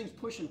on. This thing's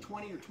pushing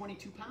 20 or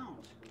 22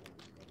 pounds.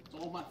 It's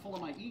all full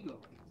of my ego.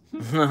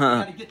 You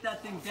got to get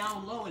that thing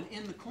down low and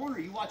in the corner.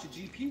 You watch a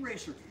GP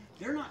racer.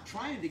 They're not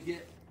trying to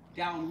get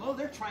down low.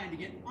 They're trying to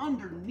get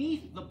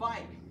underneath the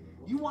bike.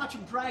 You watch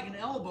them drag an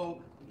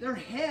elbow. Their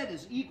head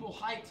is equal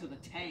height to the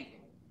tank.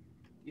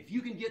 If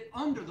you can get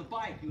under the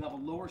bike, you have a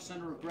lower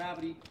center of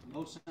gravity.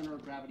 Low center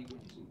of gravity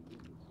wins.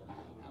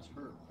 Ask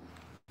her.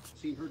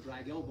 Seen her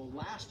drag elbow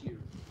last year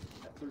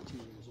at 13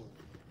 years old.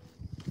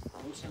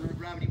 Low center of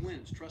gravity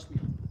wins. Trust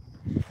me.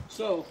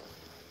 So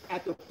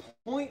at the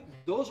point,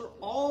 those are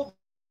all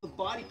the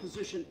body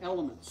position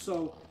elements.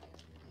 So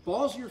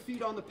balls of your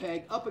feet on the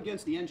peg, up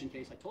against the engine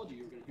case. I told you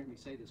were going to hear me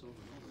say this over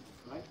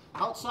and over. Right?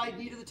 Outside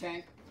knee to the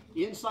tank.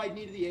 Inside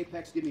knee to the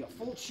apex, give me a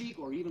full cheek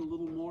or even a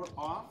little more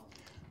off.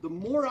 The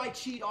more I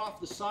cheat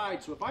off the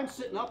side, so if I'm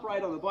sitting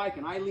upright on the bike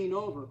and I lean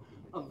over,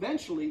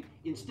 eventually,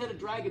 instead of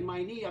dragging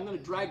my knee, I'm going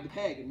to drag the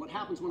peg. And what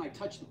happens when I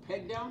touch the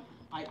peg down?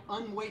 I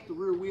unweight the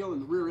rear wheel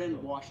and the rear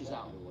end washes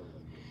out.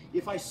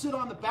 If I sit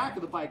on the back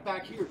of the bike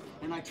back here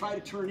and I try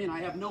to turn in, I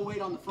have no weight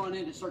on the front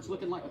end. It starts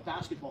looking like a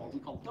basketball. We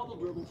call it double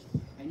dribbles.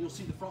 And you'll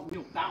see the front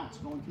wheel bounce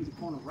going through the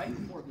corner right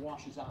before it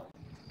washes out.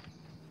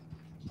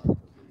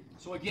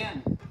 So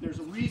again, there's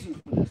a reason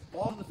for this.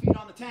 Balls of the feet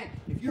on the tank.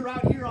 If you're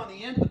out here on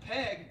the end of the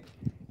peg,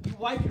 you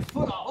wipe your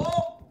foot off.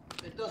 Oh!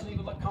 It doesn't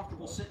even look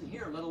comfortable sitting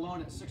here, let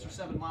alone at 6 or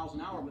 7 miles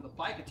an hour with a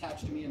bike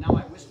attached to me, and now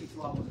I whiskey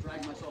throttle and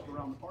drag myself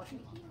around the parking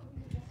lot.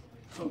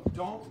 So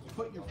don't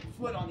put your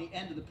foot on the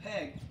end of the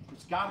peg.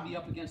 It's got to be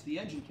up against the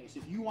engine case.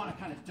 If you want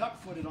to kind of duck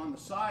foot it on the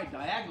side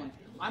diagonally,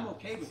 I'm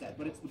okay with that,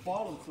 but it's the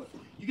ball of the foot.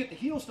 You get the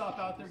heel stop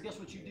out there, guess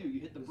what you do? You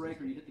hit the brake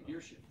or you hit the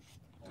gear shift.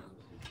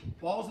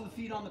 Balls of the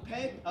feet on the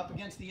peg, up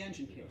against the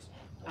engine case.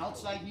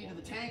 Outside knee to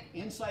the tank,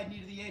 inside knee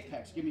to the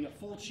apex. Give me a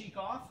full cheek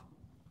off.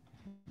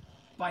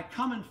 By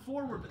coming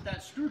forward with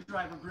that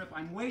screwdriver grip,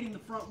 I'm weighting the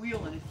front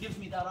wheel, and it gives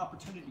me that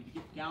opportunity to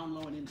get down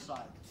low and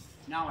inside.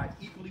 Now I've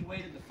equally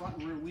weighted the front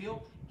and rear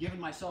wheel, given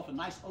myself a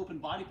nice open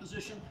body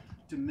position,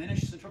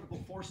 diminished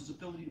centrifugal force's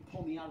ability to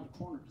pull me out of the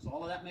corner. Does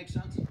all of that make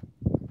sense? You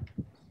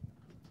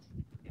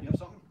have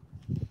something?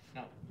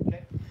 No.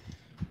 Okay.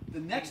 The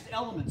next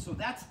element, so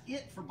that's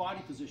it for body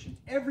positions.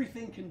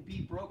 Everything can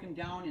be broken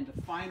down into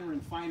finer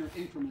and finer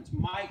increments.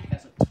 Mike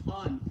has a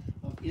ton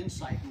of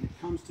insight when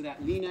it comes to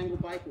that lean angle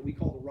bike, what we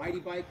call the righty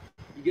bike.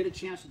 You get a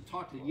chance to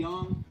talk to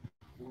Young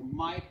or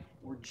Mike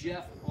or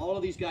Jeff. All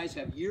of these guys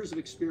have years of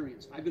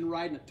experience. I've been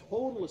riding a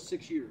total of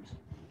 6 years.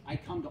 I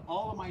come to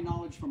all of my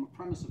knowledge from a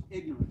premise of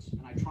ignorance,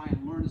 and I try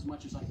and learn as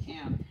much as I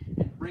can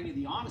and bring you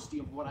the honesty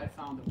of what I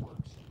found that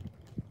works.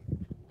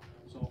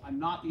 So I'm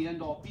not the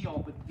end-all be-all,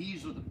 but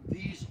these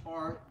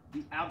are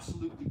the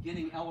absolute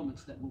beginning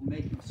elements that will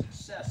make a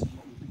success in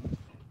what we do.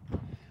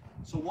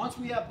 So once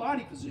we have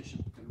body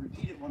position, I'm going to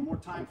repeat it one more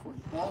time for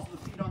you. Balls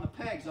of the feet on the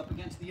pegs up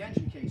against the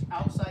engine case.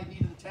 Outside knee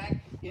to the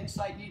tank,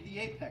 inside knee to the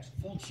apex.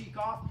 Full cheek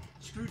off,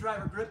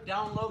 screwdriver grip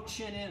down low,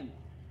 chin in.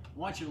 I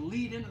want you to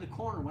lead into the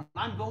corner. When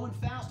I'm going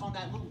fast on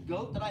that little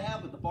goat that I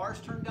have with the bars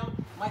turned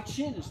down, my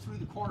chin is through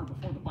the corner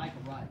before the bike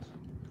arrives.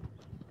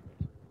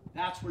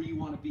 That's where you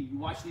want to be. You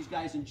watch these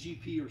guys in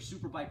GP or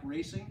superbike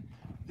racing,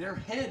 their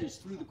head is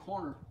through the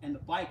corner and the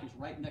bike is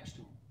right next to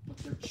them, but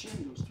their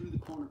chin goes through the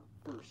corner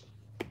first.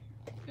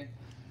 Okay?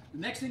 The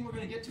next thing we're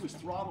going to get to is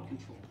throttle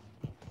control.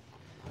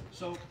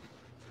 So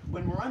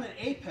when we're on an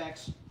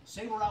apex,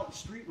 say we're out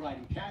street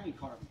riding, canyon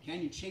carving,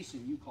 canyon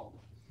chasing, you called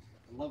it.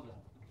 I love that.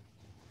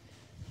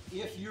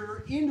 If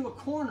you're into a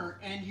corner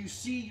and you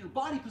see your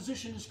body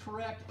position is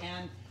correct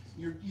and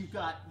you've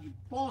got your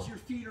balls, your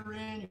feet are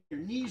in,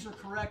 your knees are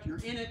correct, you're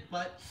in it,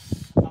 but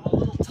I'm a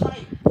little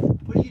tight.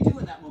 What do you do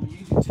in that moment?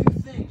 You can do two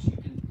things. You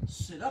can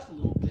sit up a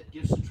little bit,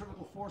 give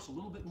centrifugal force a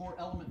little bit more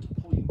element to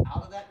pull you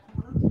out of that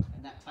corner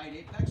and that tight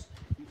apex.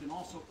 You can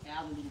also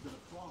add a little bit of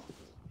throttle.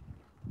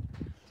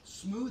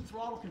 Smooth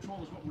throttle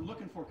control is what we're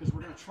looking for because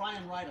we're going to try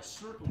and ride a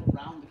circle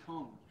around the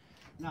cone.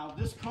 Now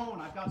this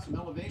cone, I've got some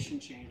elevation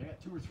change. I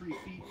got 2 or 3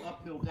 feet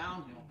uphill,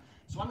 downhill.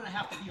 So I'm going to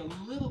have to be a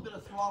little bit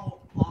of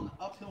throttle on the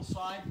uphill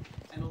side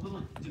and a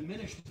little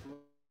diminished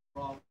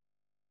throttle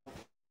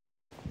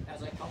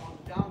as I come on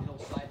the downhill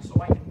side so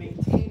I can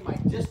maintain my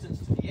distance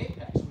to the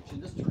apex, which in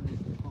this turn is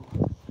the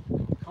cone.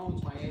 The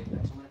cone's my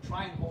apex. I'm going to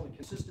try and hold a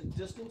consistent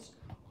distance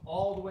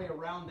all the way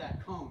around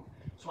that cone.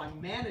 So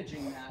I'm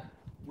managing that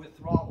with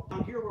throttle.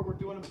 Down here where we're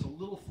doing them, it's a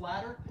little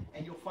flatter,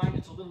 and you'll find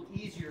it's a little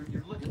easier.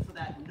 You're looking for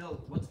that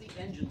note. What's the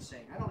engine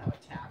saying? I don't have a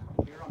tap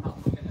up here. I'm not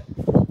looking at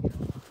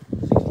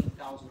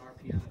 16,000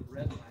 RPM at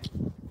red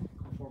line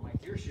before my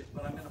gear shift,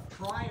 but I'm going to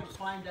try and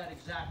find that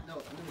exact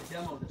note. I'm going to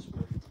demo this for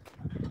you.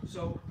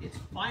 So it's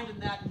finding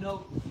that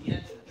note with the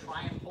engine.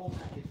 Try and hold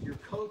that. If your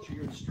coach or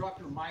your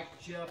instructor, Mike,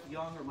 Jeff,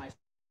 Young, or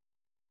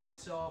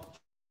myself,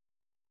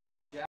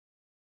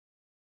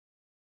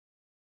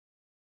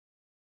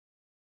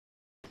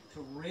 to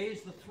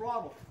raise the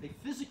throttle, they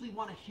physically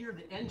want to hear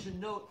the engine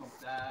note of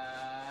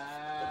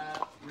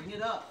that. Bring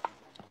it up.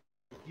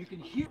 You can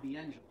hear the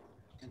engine.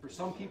 And for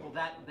some people,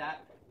 that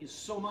is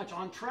so much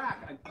on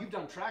track. You've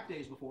done track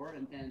days before,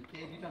 and Dave,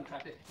 you've done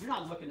track days. You're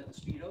not looking at the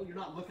speedo. You're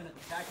not looking at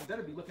the track. You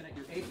better be looking at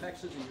your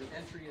apexes and your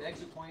entry and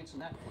exit points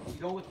and that.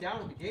 You don't look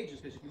down at the gauges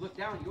because if you look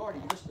down, you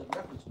already missed the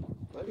reference point.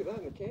 Look at that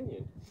in the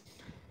canyon.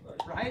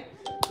 Right?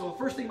 So the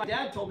first thing my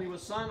dad told me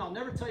was, son, I'll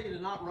never tell you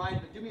to not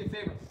ride, but do me a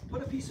favor.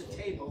 Put a piece of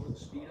tape over the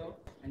speedo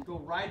and go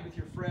ride with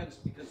your friends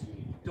because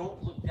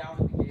don't look down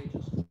at the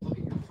gauges. Look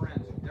at your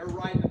friends. If they're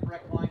riding the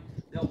correct line,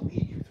 they'll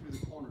lead you through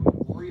the corner.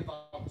 Don't worry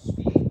about the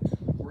speed.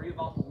 Worry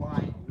about the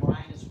line. The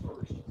line is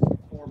first,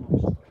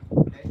 foremost.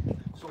 Okay?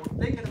 So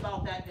we're thinking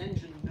about that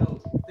engine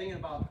note. We're thinking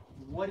about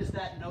what is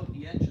that note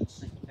the engine's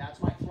singing. That's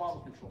my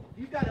throttle control. If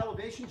you've got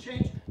elevation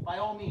change, by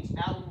all means,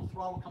 add a little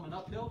throttle coming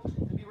uphill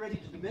and be ready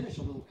to diminish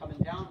a little coming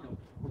downhill.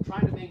 We're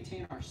trying to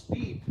maintain our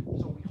speed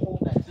so we hold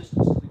that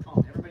distance to the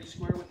cone. Everybody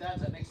square with that?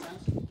 Does that make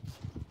sense?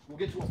 We'll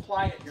get to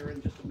apply it here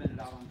in just a minute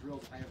out on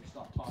drills if I ever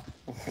stop talking.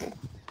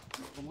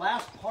 The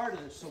last part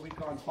of this, so we've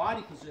gone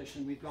body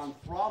position, we've gone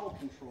throttle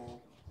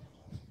control.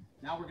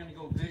 Now we're going to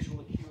go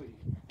visual acuity.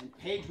 And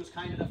Paige was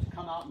kind enough to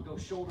come out and go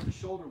shoulder to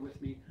shoulder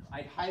with me.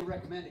 I'd highly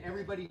recommend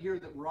everybody here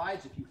that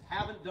rides, if you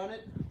haven't done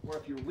it, or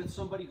if you're with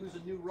somebody who's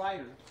a new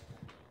rider,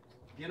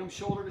 get them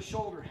shoulder to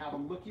shoulder, have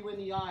them look you in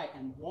the eye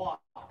and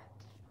walk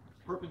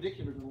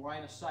perpendicular to the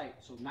line of sight.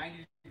 So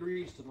 90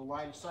 degrees to the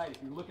line of sight. If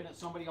you're looking at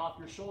somebody off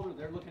your shoulder,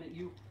 they're looking at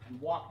you, and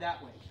walk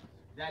that way.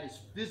 That is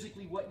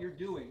physically what you're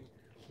doing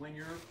when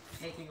you're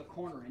taking a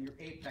corner and you're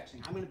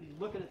apexing. I'm going to be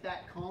looking at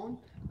that cone.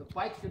 The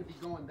bike's going to be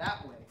going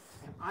that way,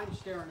 and I'm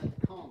staring at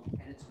the cone.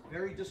 And it's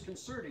very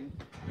disconcerting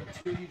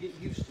until you get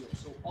used to it.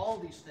 So all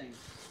these things,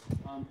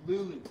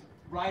 Lulu,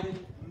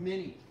 riding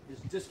Mini is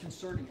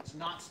disconcerting. It's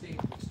not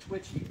stable. It's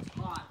twitchy. It's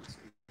hot. It's,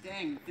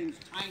 dang, the thing's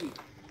tiny.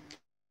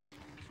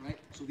 Right?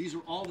 So these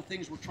are all the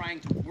things we're trying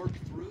to work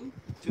through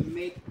to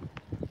make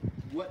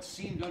what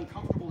seemed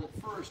uncomfortable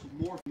at first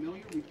more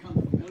familiar. We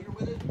become familiar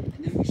with it,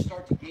 and then we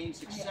start to gain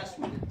success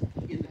with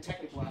it in the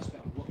technical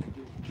aspect of what we're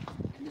doing.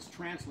 And this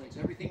translates.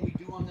 Everything we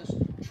do on this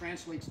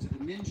translates to the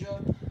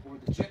Ninja or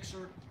the Gixxer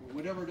or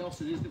whatever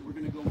else it is that we're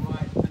going to go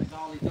ride.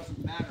 Bengali, it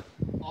doesn't matter.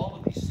 All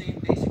of these same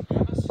basic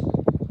premise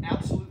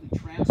absolutely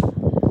transfer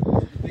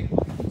to the big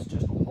one. It's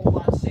just a whole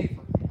lot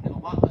safer and a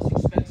lot less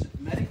expensive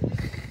medically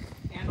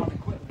and on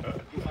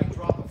equipment. If I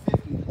drop a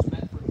 50 that's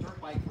meant for a dirt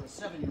bike for a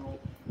 7-year-old,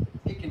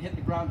 it can hit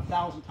the ground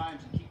 1,000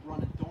 times and keep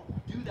running.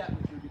 Don't do that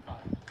with your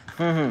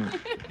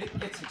Ducati. It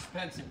gets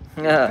expensive.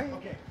 Yeah.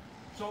 Okay,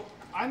 so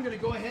I'm going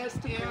to go ahead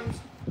and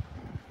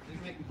you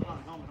make me put on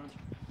a helmet, aren't you?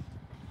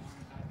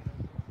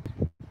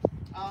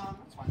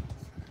 That's fine.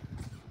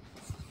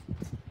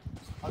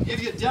 I'll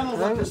give you a demo of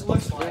what this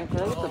looks like.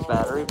 Can I get the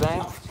battery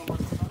bank?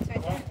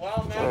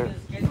 While Matt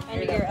is getting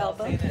Under your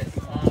elbow. I'll say this.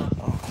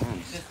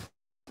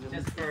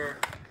 Just for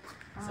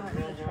some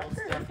real world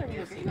stuff that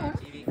you've seen on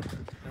TV.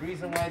 The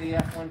reason why the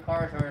F1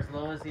 cars are as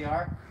low as they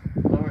are,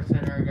 lower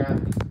center of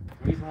gravity.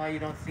 The reason why you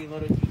don't see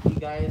MotoGP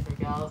guys or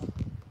gals,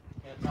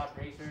 top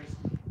racers,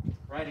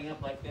 riding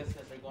up like this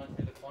as they're going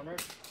through the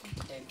corners,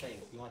 same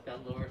thing. You want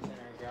that lower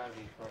center of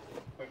gravity for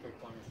quicker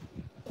corners.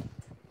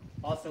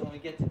 Also, when we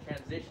get to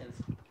transitions,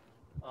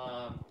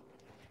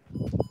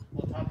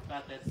 we'll talk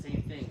about that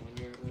same thing. When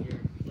you're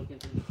looking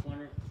through the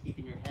corner,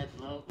 keeping your head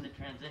low in the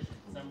transition.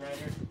 Some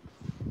riders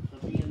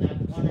will be in that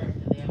corner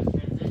and they have a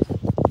transition.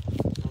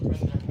 They'll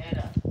bring their head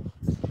up,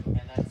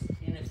 and that's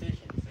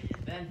inefficient. So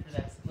you're then for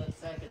that split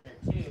second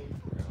or two, you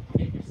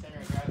get your center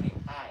of gravity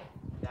high.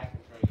 That can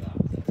throw you off.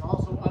 It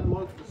also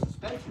unloads the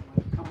suspension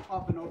when you come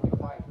up and over the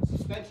bike. The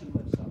suspension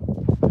lifts up.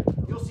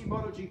 You'll see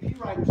MotoGP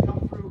riders come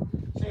through,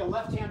 say, a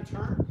left-hand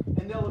turn,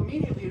 and they'll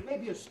immediately, it may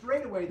be a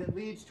straightaway that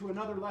leads to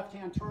another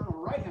left-hand turn or a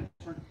right-hand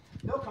turn.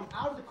 They'll come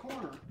out of the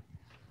corner.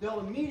 They'll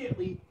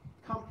immediately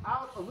come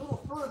out a little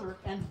further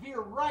and veer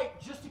right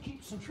just to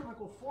keep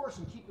centrifugal force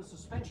and keep the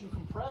suspension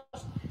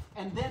compressed,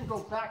 and then go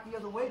back the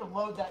other way to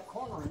load that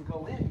corner and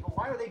go in. You go,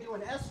 why are they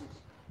doing S's?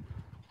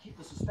 Keep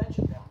the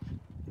suspension down,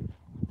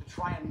 to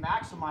try and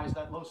maximize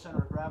that low center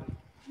of gravity.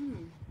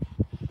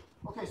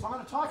 Okay, so I'm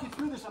going to talk you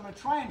through this. I'm going to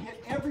try and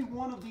hit every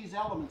one of these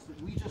elements that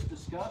we just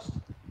discussed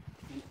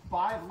in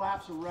 5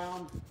 laps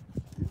around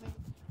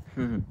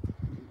an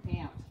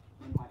ant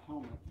in my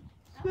helmet.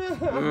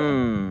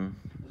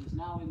 It is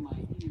now in my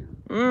ear.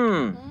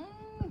 Oh,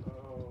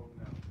 no.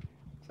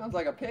 Sounds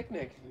like a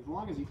picnic. As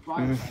long as he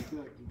fires, I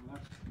could.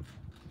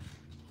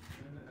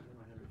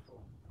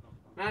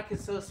 Mac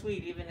is so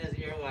sweet, even his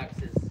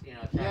earwax is,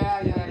 Yeah.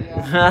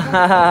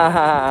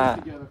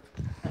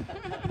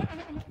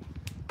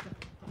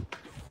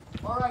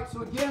 All right,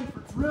 so again,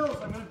 for drills,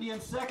 I'm going to be in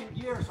 2nd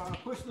gear, so I'm going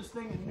to push this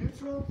thing in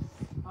neutral.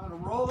 I'm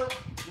going to roll it.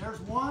 There's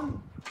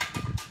 1.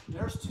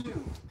 There's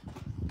 2.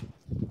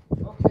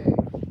 Okay.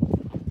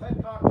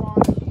 Petcock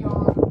on, key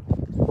on.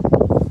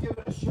 Let's give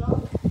it a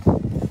shove.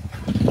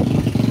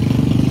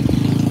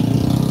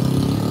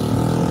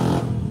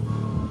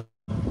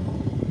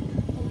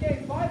 Okay,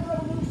 5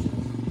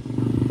 revolutions.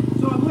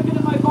 So I'm looking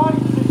at my body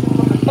position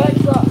when the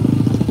pegs up.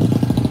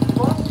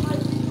 Crossing my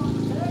feet on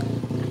the peg.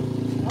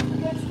 Up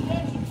against the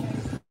engine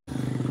case.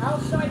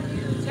 Outside the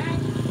tank.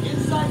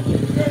 Inside the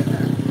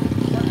airbag.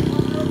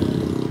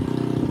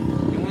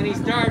 And when he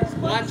starts,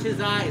 watch his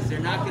eyes. They're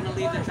not going to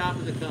leave the top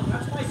of the cone.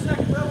 That's my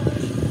 2nd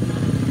revolution.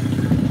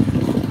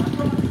 I'm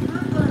going to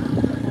 3rd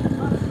revolution.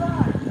 On the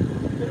side. I'm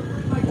going to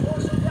bring my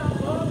torso down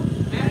low.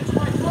 Manage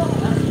my throttle.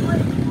 That's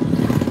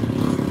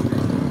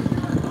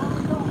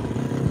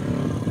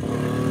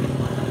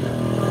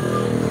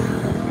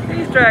 3.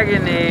 He's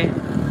dragging me.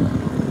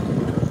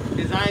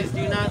 His eyes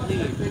do not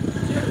leave.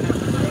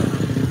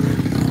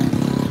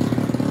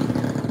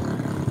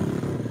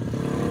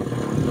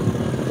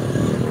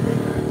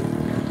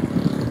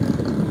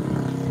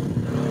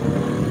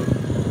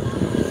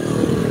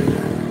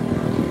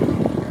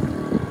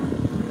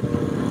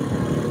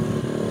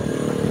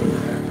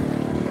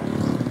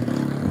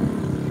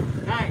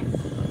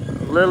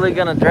 Literally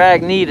gonna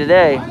drag knee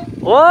today.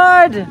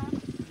 What?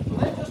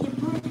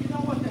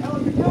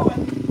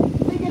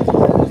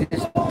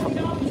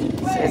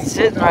 It's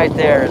sitting right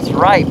there. It's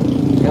ripe.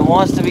 It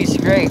wants to be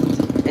scraped.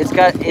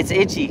 It's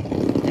itchy.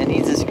 It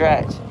needs a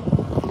scratch.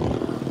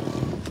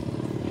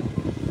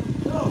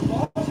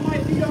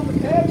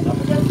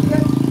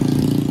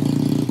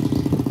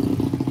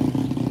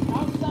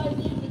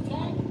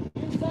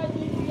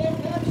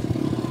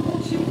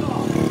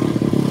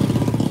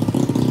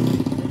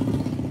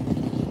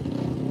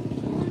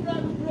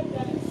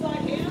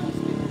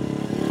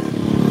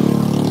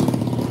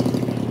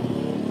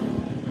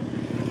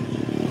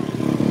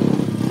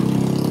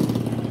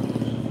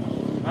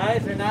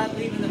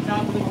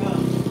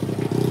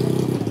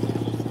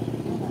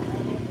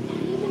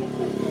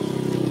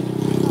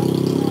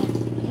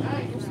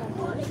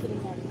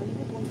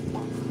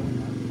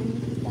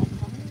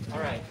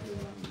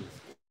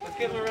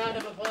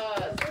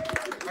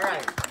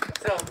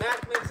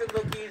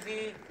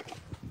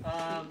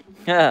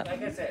 Yeah.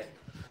 Like I said,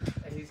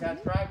 he's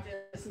had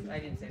practice. I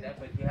didn't say that,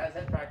 but he has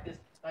had practice.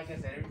 Like I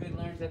said, everybody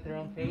learns at their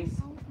own pace.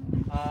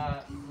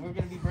 We're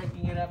going to be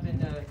breaking it up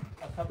into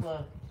a couple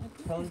of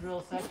cone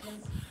drill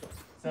sections.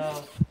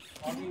 So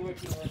I'll be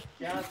working with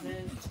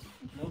Jasmine.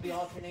 We'll be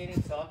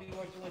alternating. So I'll be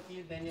working with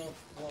you. Then we'll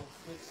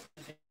switch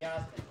to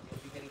Jasmine. You'll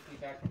be getting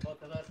feedback from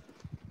both of us.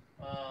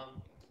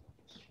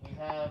 We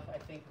have, I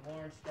think,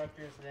 more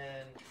instructors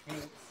than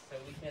groups, so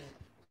you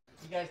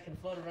guys can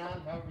float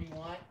around however you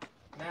want.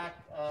 Mac,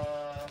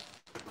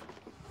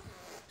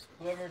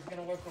 whoever's going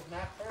to work with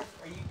Mac first,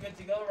 are you good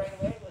to go right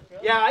away with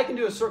drills? Yeah, I can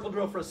do a circle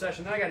drill for a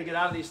session. Then I got to get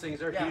out of these things.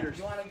 They're heaters.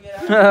 You want to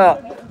get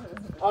out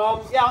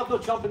of yeah, I'll go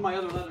jump in my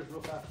other leathers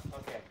real fast.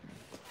 Okay.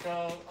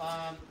 So,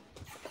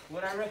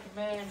 what I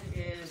recommend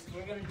is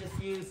we're going to just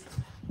use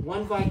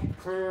one bike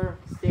per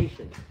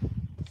station.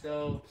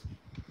 So,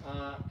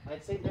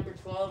 I'd say number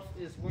 12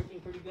 is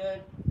working pretty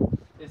good.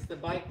 It's the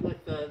bike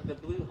with the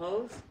blue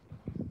hose.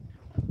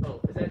 Oh,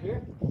 is that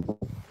here? No.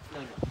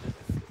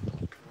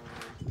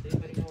 Does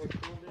anybody know where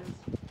 12 is?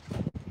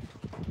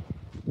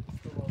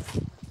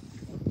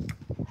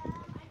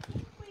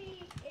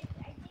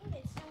 I think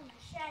it's on the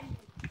shed.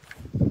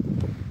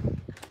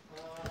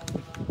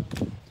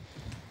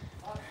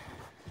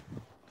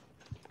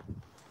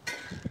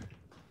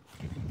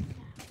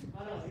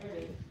 Oh no, here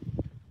it is.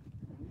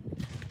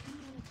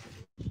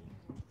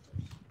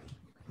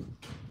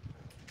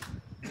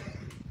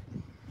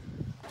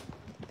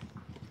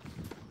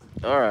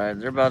 Alright,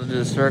 they're about to do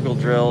the circle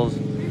drills.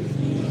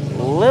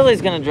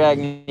 Lily's gonna drag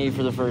me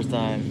for the first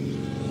time.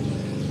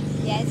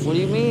 Yes. What do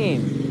you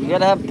mean? You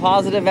gotta have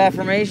positive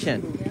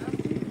affirmation.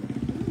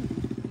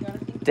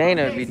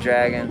 Dana would be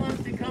dragging. Who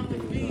wants to come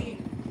with me?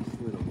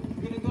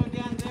 You're gonna go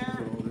down there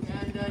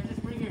and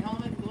just bring your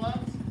helmet and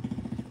gloves.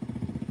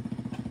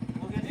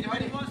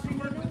 Anybody wants to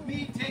work with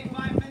me, take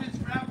 5 minutes,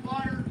 grab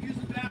water, use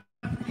the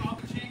bathroom. I'll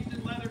be changed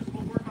in leathers and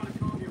we'll work on a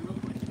cone here real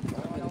quick.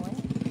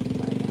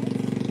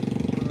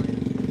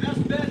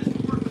 Best bet is to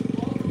work with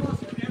all of us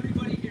and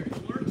everybody here. You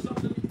learn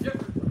something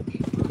different from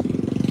each person.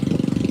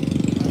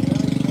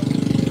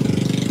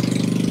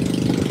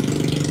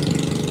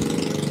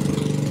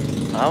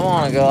 I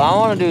wanna go. I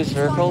wanna do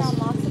circles.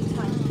 Lots of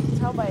time.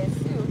 Tell by his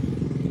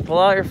suit. Pull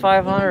out your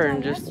 500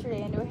 and just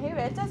Yesterday and do a hay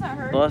bed. It doesn't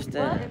hurt. bust in.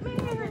 Well, it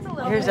maybe hurts a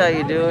little Here's bit. how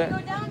you do You it. go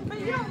down, but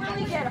you don't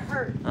really get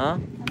hurt. Huh?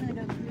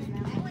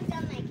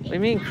 What do you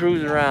mean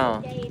cruise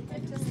around?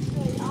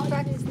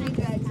 Practice knee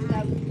drags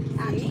without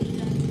action.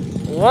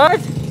 What?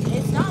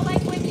 It's not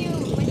like when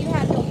you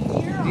had the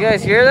gear on. You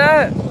guys hear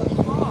that? Car,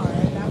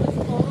 that was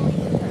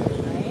totally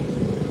different, right?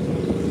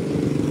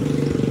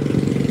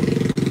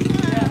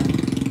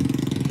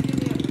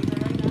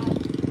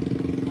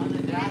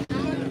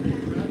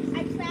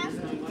 I crashed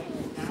into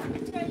white times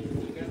and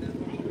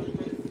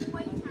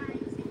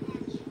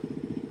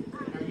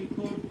Are you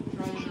cool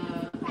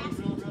trying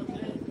drill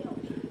today?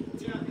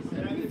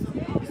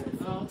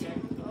 Oh, okay.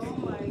 Oh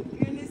my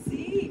goodness,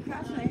 see, he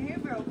crashed my hair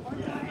barrel 4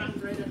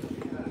 times.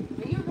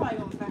 But you're probably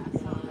going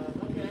fast,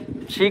 huh? Okay.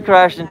 She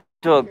crashed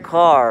into a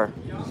car.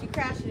 She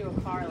crashed into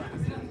a car last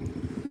week.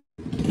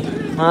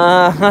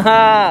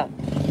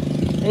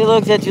 He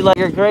looks at you like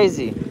you're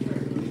crazy.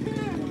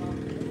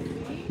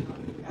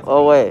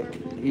 Oh wait,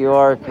 you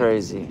are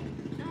crazy.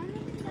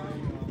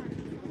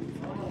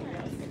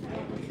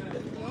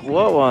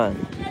 What one?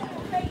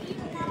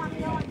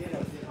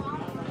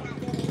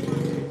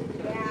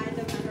 Yeah, it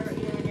doesn't hurt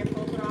you when you're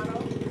full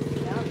throttle.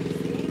 Yep,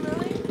 see,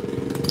 really?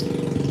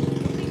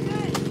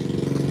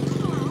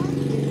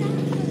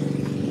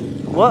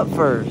 What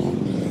first?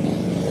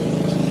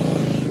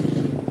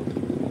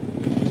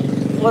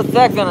 What's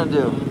that gonna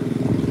do?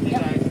 Hey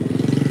guys,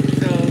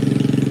 so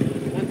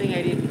one thing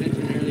I didn't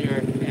mention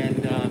earlier,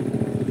 and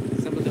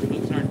some of the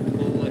folks aren't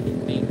cool with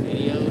being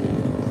videoed.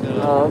 So,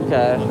 Oh,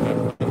 okay.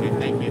 Okay,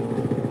 thank you.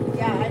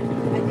 Yeah, I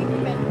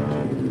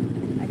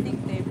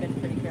think they've been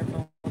pretty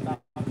careful about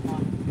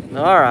that.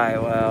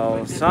 Alright,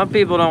 well, some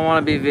people don't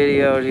want to be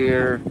videoed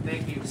here,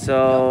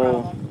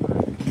 so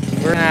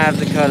we're gonna have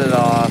to cut it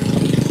off.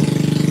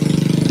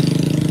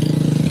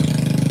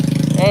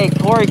 Hey,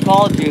 Corey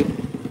called you.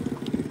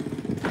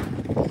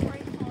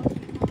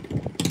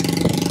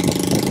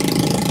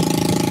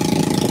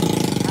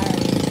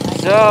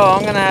 So,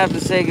 I'm gonna have to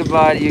say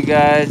goodbye to you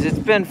guys. It's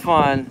been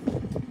fun.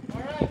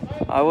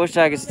 I wish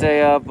I could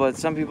stay up, but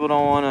some people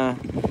don't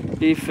want to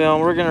be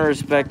filmed. We're gonna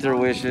respect their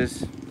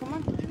wishes.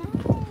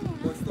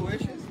 What's the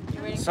wishes?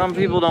 Some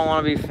people don't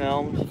want to be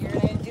filmed. You're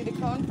gonna do the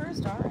cone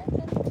first, all right?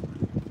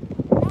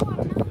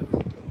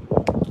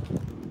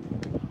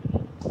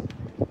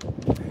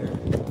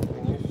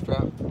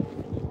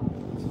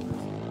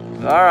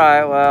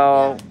 Alright,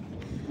 well,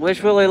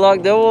 wish Willie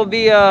luck. There will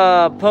be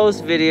a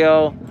post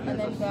video. And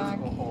then back.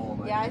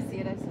 Yeah, I see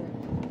it.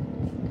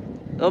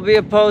 There'll be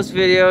a post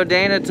video.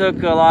 Dana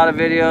took a lot of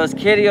videos.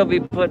 Kitty will be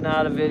putting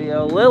out a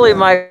video. Lily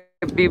might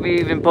be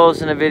even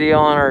posting a video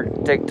on her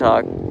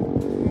TikTok.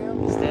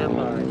 Stand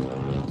by.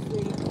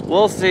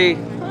 We'll see.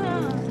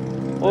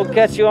 We'll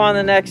catch you on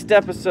the next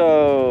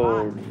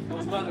episode.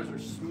 Those leathers are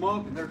smooth.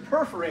 smoke, they're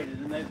perforated,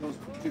 and they, those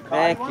Ducati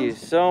Thank you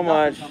ones, so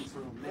much. nothing comes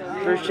through 'em.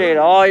 Man, Appreciate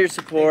all your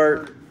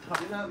support.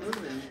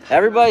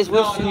 Everybody's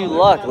wishing you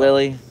luck,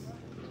 Lily.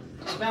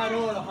 About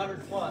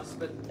 100 plus,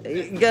 but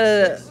You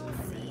gotta.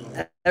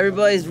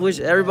 Everybody's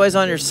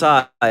on your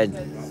side. at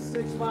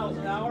 6 miles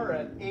an hour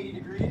at 80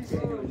 degrees.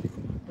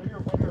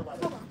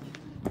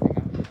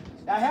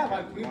 I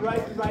have. We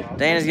ride.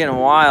 Dana's getting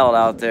wild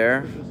out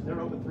there. They're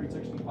open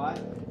 365.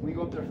 We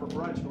go up there for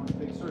brunch, going to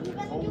Big Sur. It's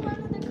only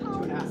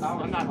 2.5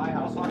 hours from my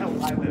house on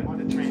the highway.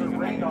 So it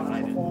rained on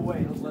us the whole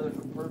way. Those leathers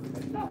were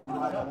perfect.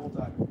 Ride the whole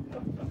time.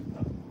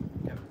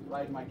 Kept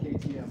riding my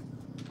KTM.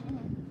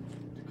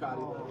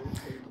 Ducati leather.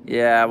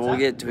 Yeah, we'll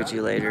get to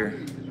you later.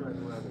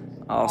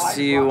 I'll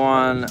see you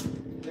on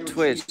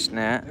Twitch,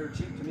 Nat.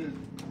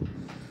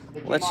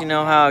 Let you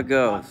know how it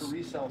goes.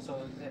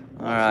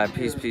 Alright,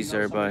 peace,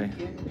 everybody.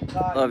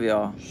 Love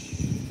y'all.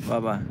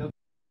 Bye-bye.